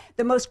society. Yep.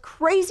 The most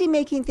crazy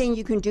making thing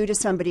you can do to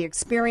somebody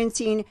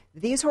experiencing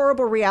these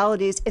horrible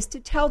realities is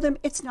to tell them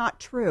it's not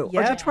true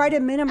or to try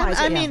to minimize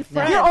it. I mean,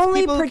 friends, you're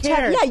only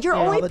you're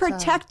only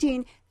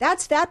protecting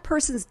that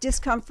person's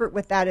discomfort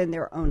with that in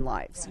their own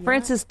lives.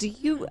 Francis, do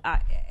you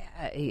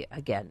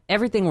again,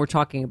 everything we're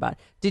talking about,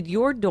 did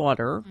your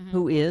daughter,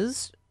 who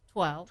is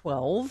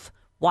 12,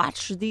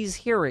 watch these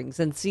hearings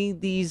and see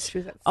these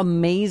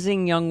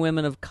amazing young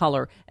women of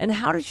color? And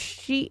how is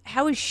she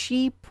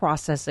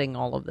processing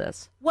all of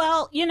this?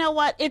 Well, you know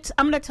what?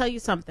 I'm going to tell you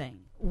something.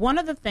 One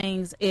of the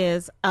things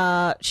is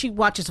she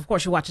watches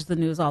the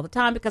news all the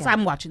time, because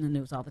I'm watching the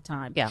news all the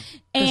time. Yeah,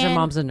 because her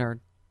mom's a nerd.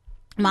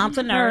 Mom's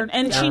a nerd,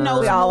 and she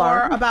knows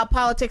more about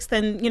politics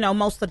than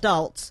most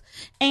adults.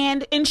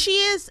 And she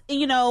is,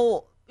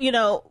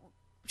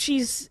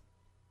 she's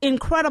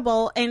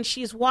incredible, and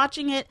she's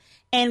watching it.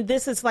 And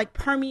this is like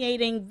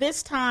permeating.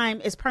 This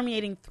time is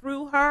permeating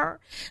through her.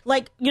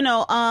 Like,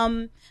 a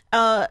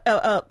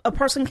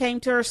person came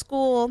to her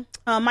school,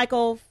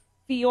 Michael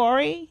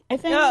Fiore, I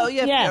think. Oh,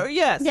 yeah. Fiore,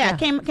 yes. Yeah,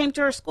 came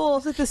to her school.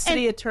 Was it the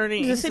city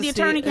attorney? The city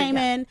attorney came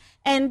in,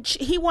 and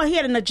he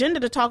had an agenda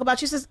to talk about.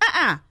 She says,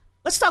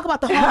 let's talk about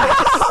the homeless.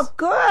 Oh,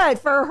 good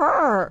for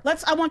her.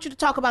 I want you to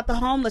talk about the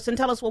homeless and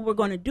tell us what we're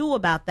going to do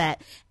about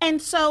that.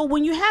 And so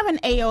when you have an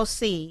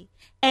AOC,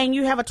 and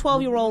you have a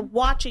 12-year-old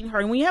watching her,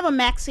 and when you have a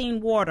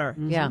Maxine Waters,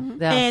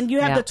 and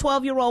you have the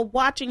 12-year-old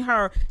watching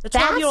her, the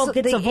 12-year-old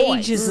gets a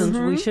voice.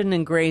 Ageisms we shouldn't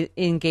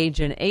engage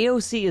in.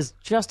 AOC is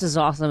just as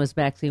awesome as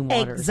Maxine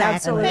Waters.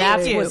 Exactly.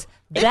 And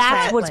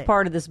that's what's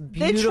part of this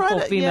beautiful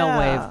female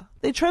wave.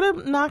 They try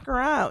to knock her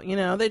out.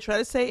 They try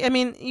to say. I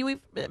mean,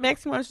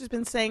 Maxine Waters has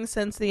been saying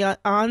since the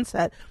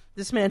onset,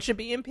 this man should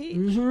be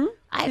impeached.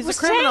 He's a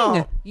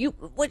criminal.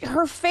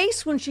 Her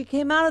face when she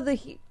came out of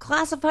the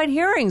classified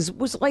hearings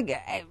was like,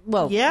 I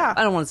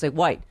don't want to say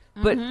white,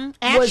 but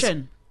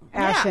ashen.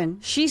 Ashen.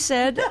 She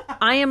said,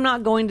 I am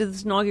not going to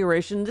this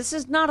inauguration. This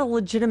is not a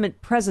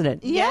legitimate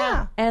president.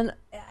 Yeah. And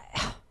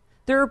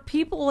there are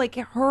people like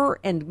her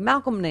and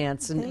Malcolm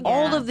Nance and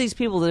all of these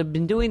people that have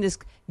been doing this.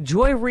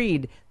 Joy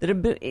Reid, that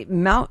have been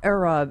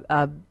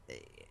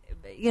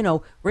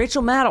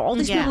Rachel Maddow, all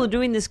these people are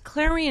doing this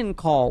clarion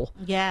call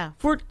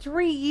for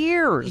 3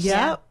 years.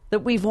 Yeah.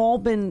 That we've all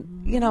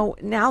been,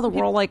 now that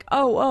we're all like,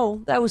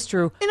 oh, that was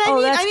true. And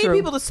I need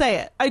people to say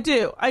it. I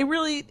do. I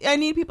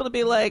need people to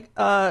be like,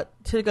 to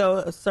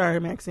go,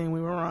 sorry, Maxine,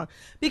 we were wrong.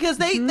 Because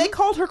they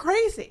called her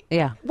crazy.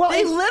 Yeah. Well,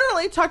 they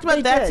literally talked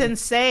about that's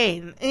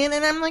insane. And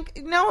I'm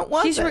like, no, it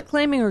wasn't. She's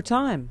reclaiming her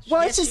time.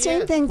 Well, it's the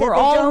same thing. We're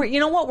all,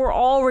 you know what? We're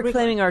all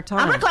reclaiming our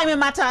time. I'm reclaiming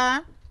my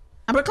time.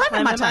 I'm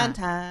reclaiming my time.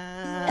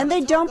 And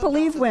they don't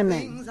believe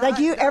women. Like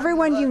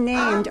everyone you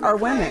named are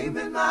women.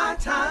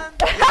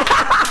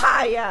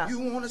 Yeah. You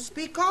want to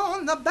speak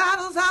on the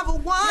battles I've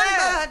won,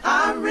 but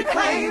I'm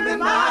reclaiming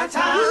my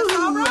time.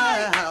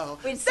 Well,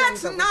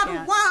 that's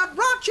not why I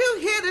brought you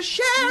here to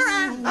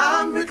share it.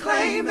 I'm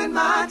reclaiming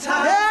my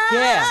time.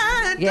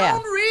 Yeah.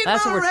 Don't read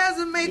my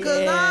resume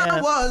because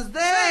I was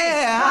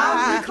there.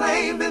 I'm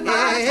reclaiming my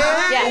time.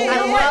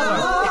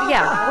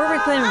 Yeah, we're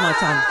reclaiming my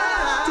time.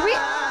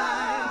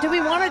 Do we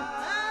want to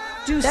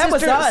do that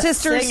was us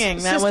sisters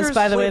singing? That was,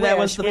 by the way, that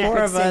was the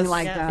four of us.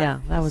 Like that. Yeah,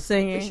 that was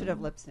singing. We should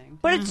have lip synced.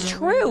 But it's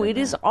true. It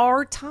is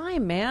our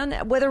time,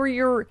 man. Whether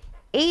you're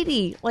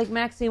 80 like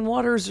Maxine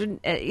Waters, or,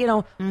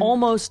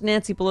 almost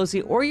Nancy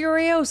Pelosi, or you're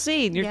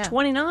AOC and you're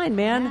 29,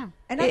 man. Yeah.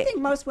 And I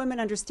think most women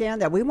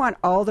understand that. We want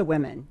all the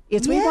women. We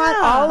want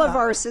all of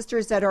our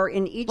sisters that are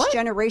in each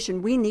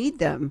generation. We need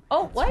them.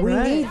 Oh, what? We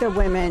need the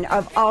women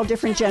of all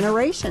different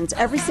generations,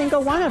 every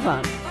single one of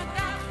them.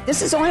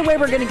 This is the only way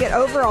we're going to get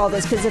over all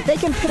this, because if they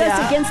can pit us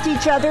against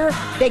each other,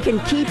 they can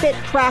keep it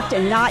cracked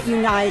and not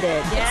united.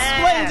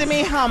 Explain to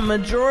me how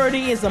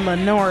majority is a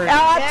minority.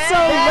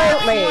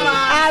 Absolutely.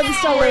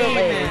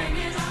 Absolutely.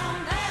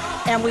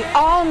 And we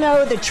all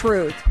know the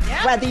truth.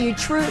 Yeah. Whether you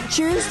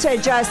choose to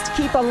just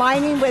keep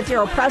aligning with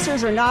your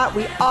oppressors or not,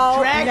 we all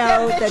Drag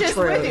know them the bitches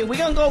truth. with you. We're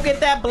going to go get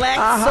that black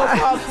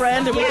so-called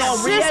friend and we're going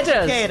to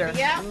re-educate her.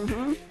 Yeah.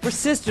 We're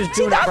sisters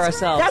doing it for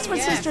ourselves. That's what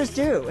sisters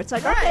do. It's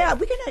like, okay,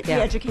 we can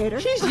re-educate her.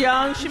 She's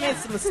young. She made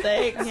some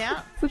mistakes.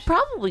 Yeah. We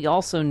probably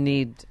also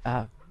need,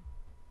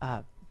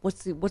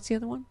 what's the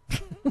other one?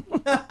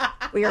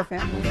 We Are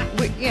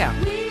Family. Yeah.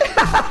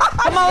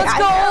 Come on, let's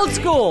go old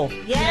school.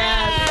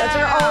 Yes. That's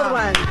our old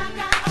one.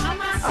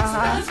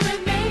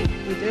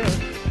 We do.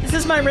 This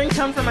is my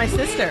ringtone for my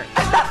sister.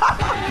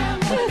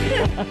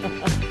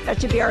 That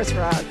should be ours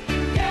for us.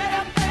 Get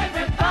up,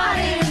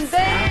 everybody, and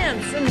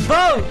dance and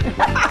vote.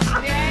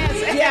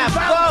 Yes. Yeah,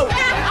 vote.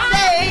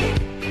 Say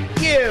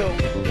you.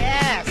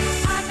 Yes.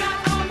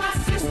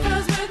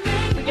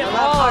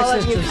 All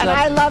of you. And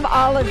I love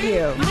all of you.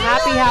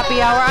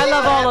 Happy hour. I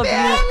love all of you.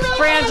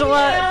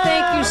 Frangela,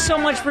 thank you so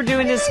much for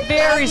doing this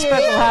very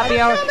special happy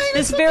hour.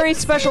 This very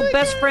special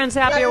best friends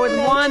happy hour with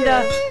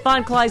Wanda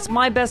Von Kleist,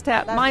 my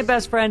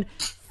best friend,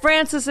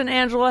 Francis and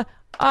Angela.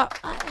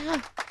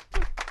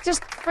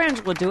 Just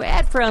Frangela Duo.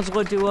 Add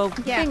Frangela Duo.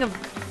 Thing of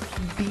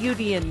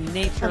beauty and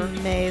nature.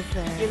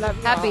 Amazing. You love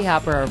happy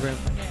hour, everyone.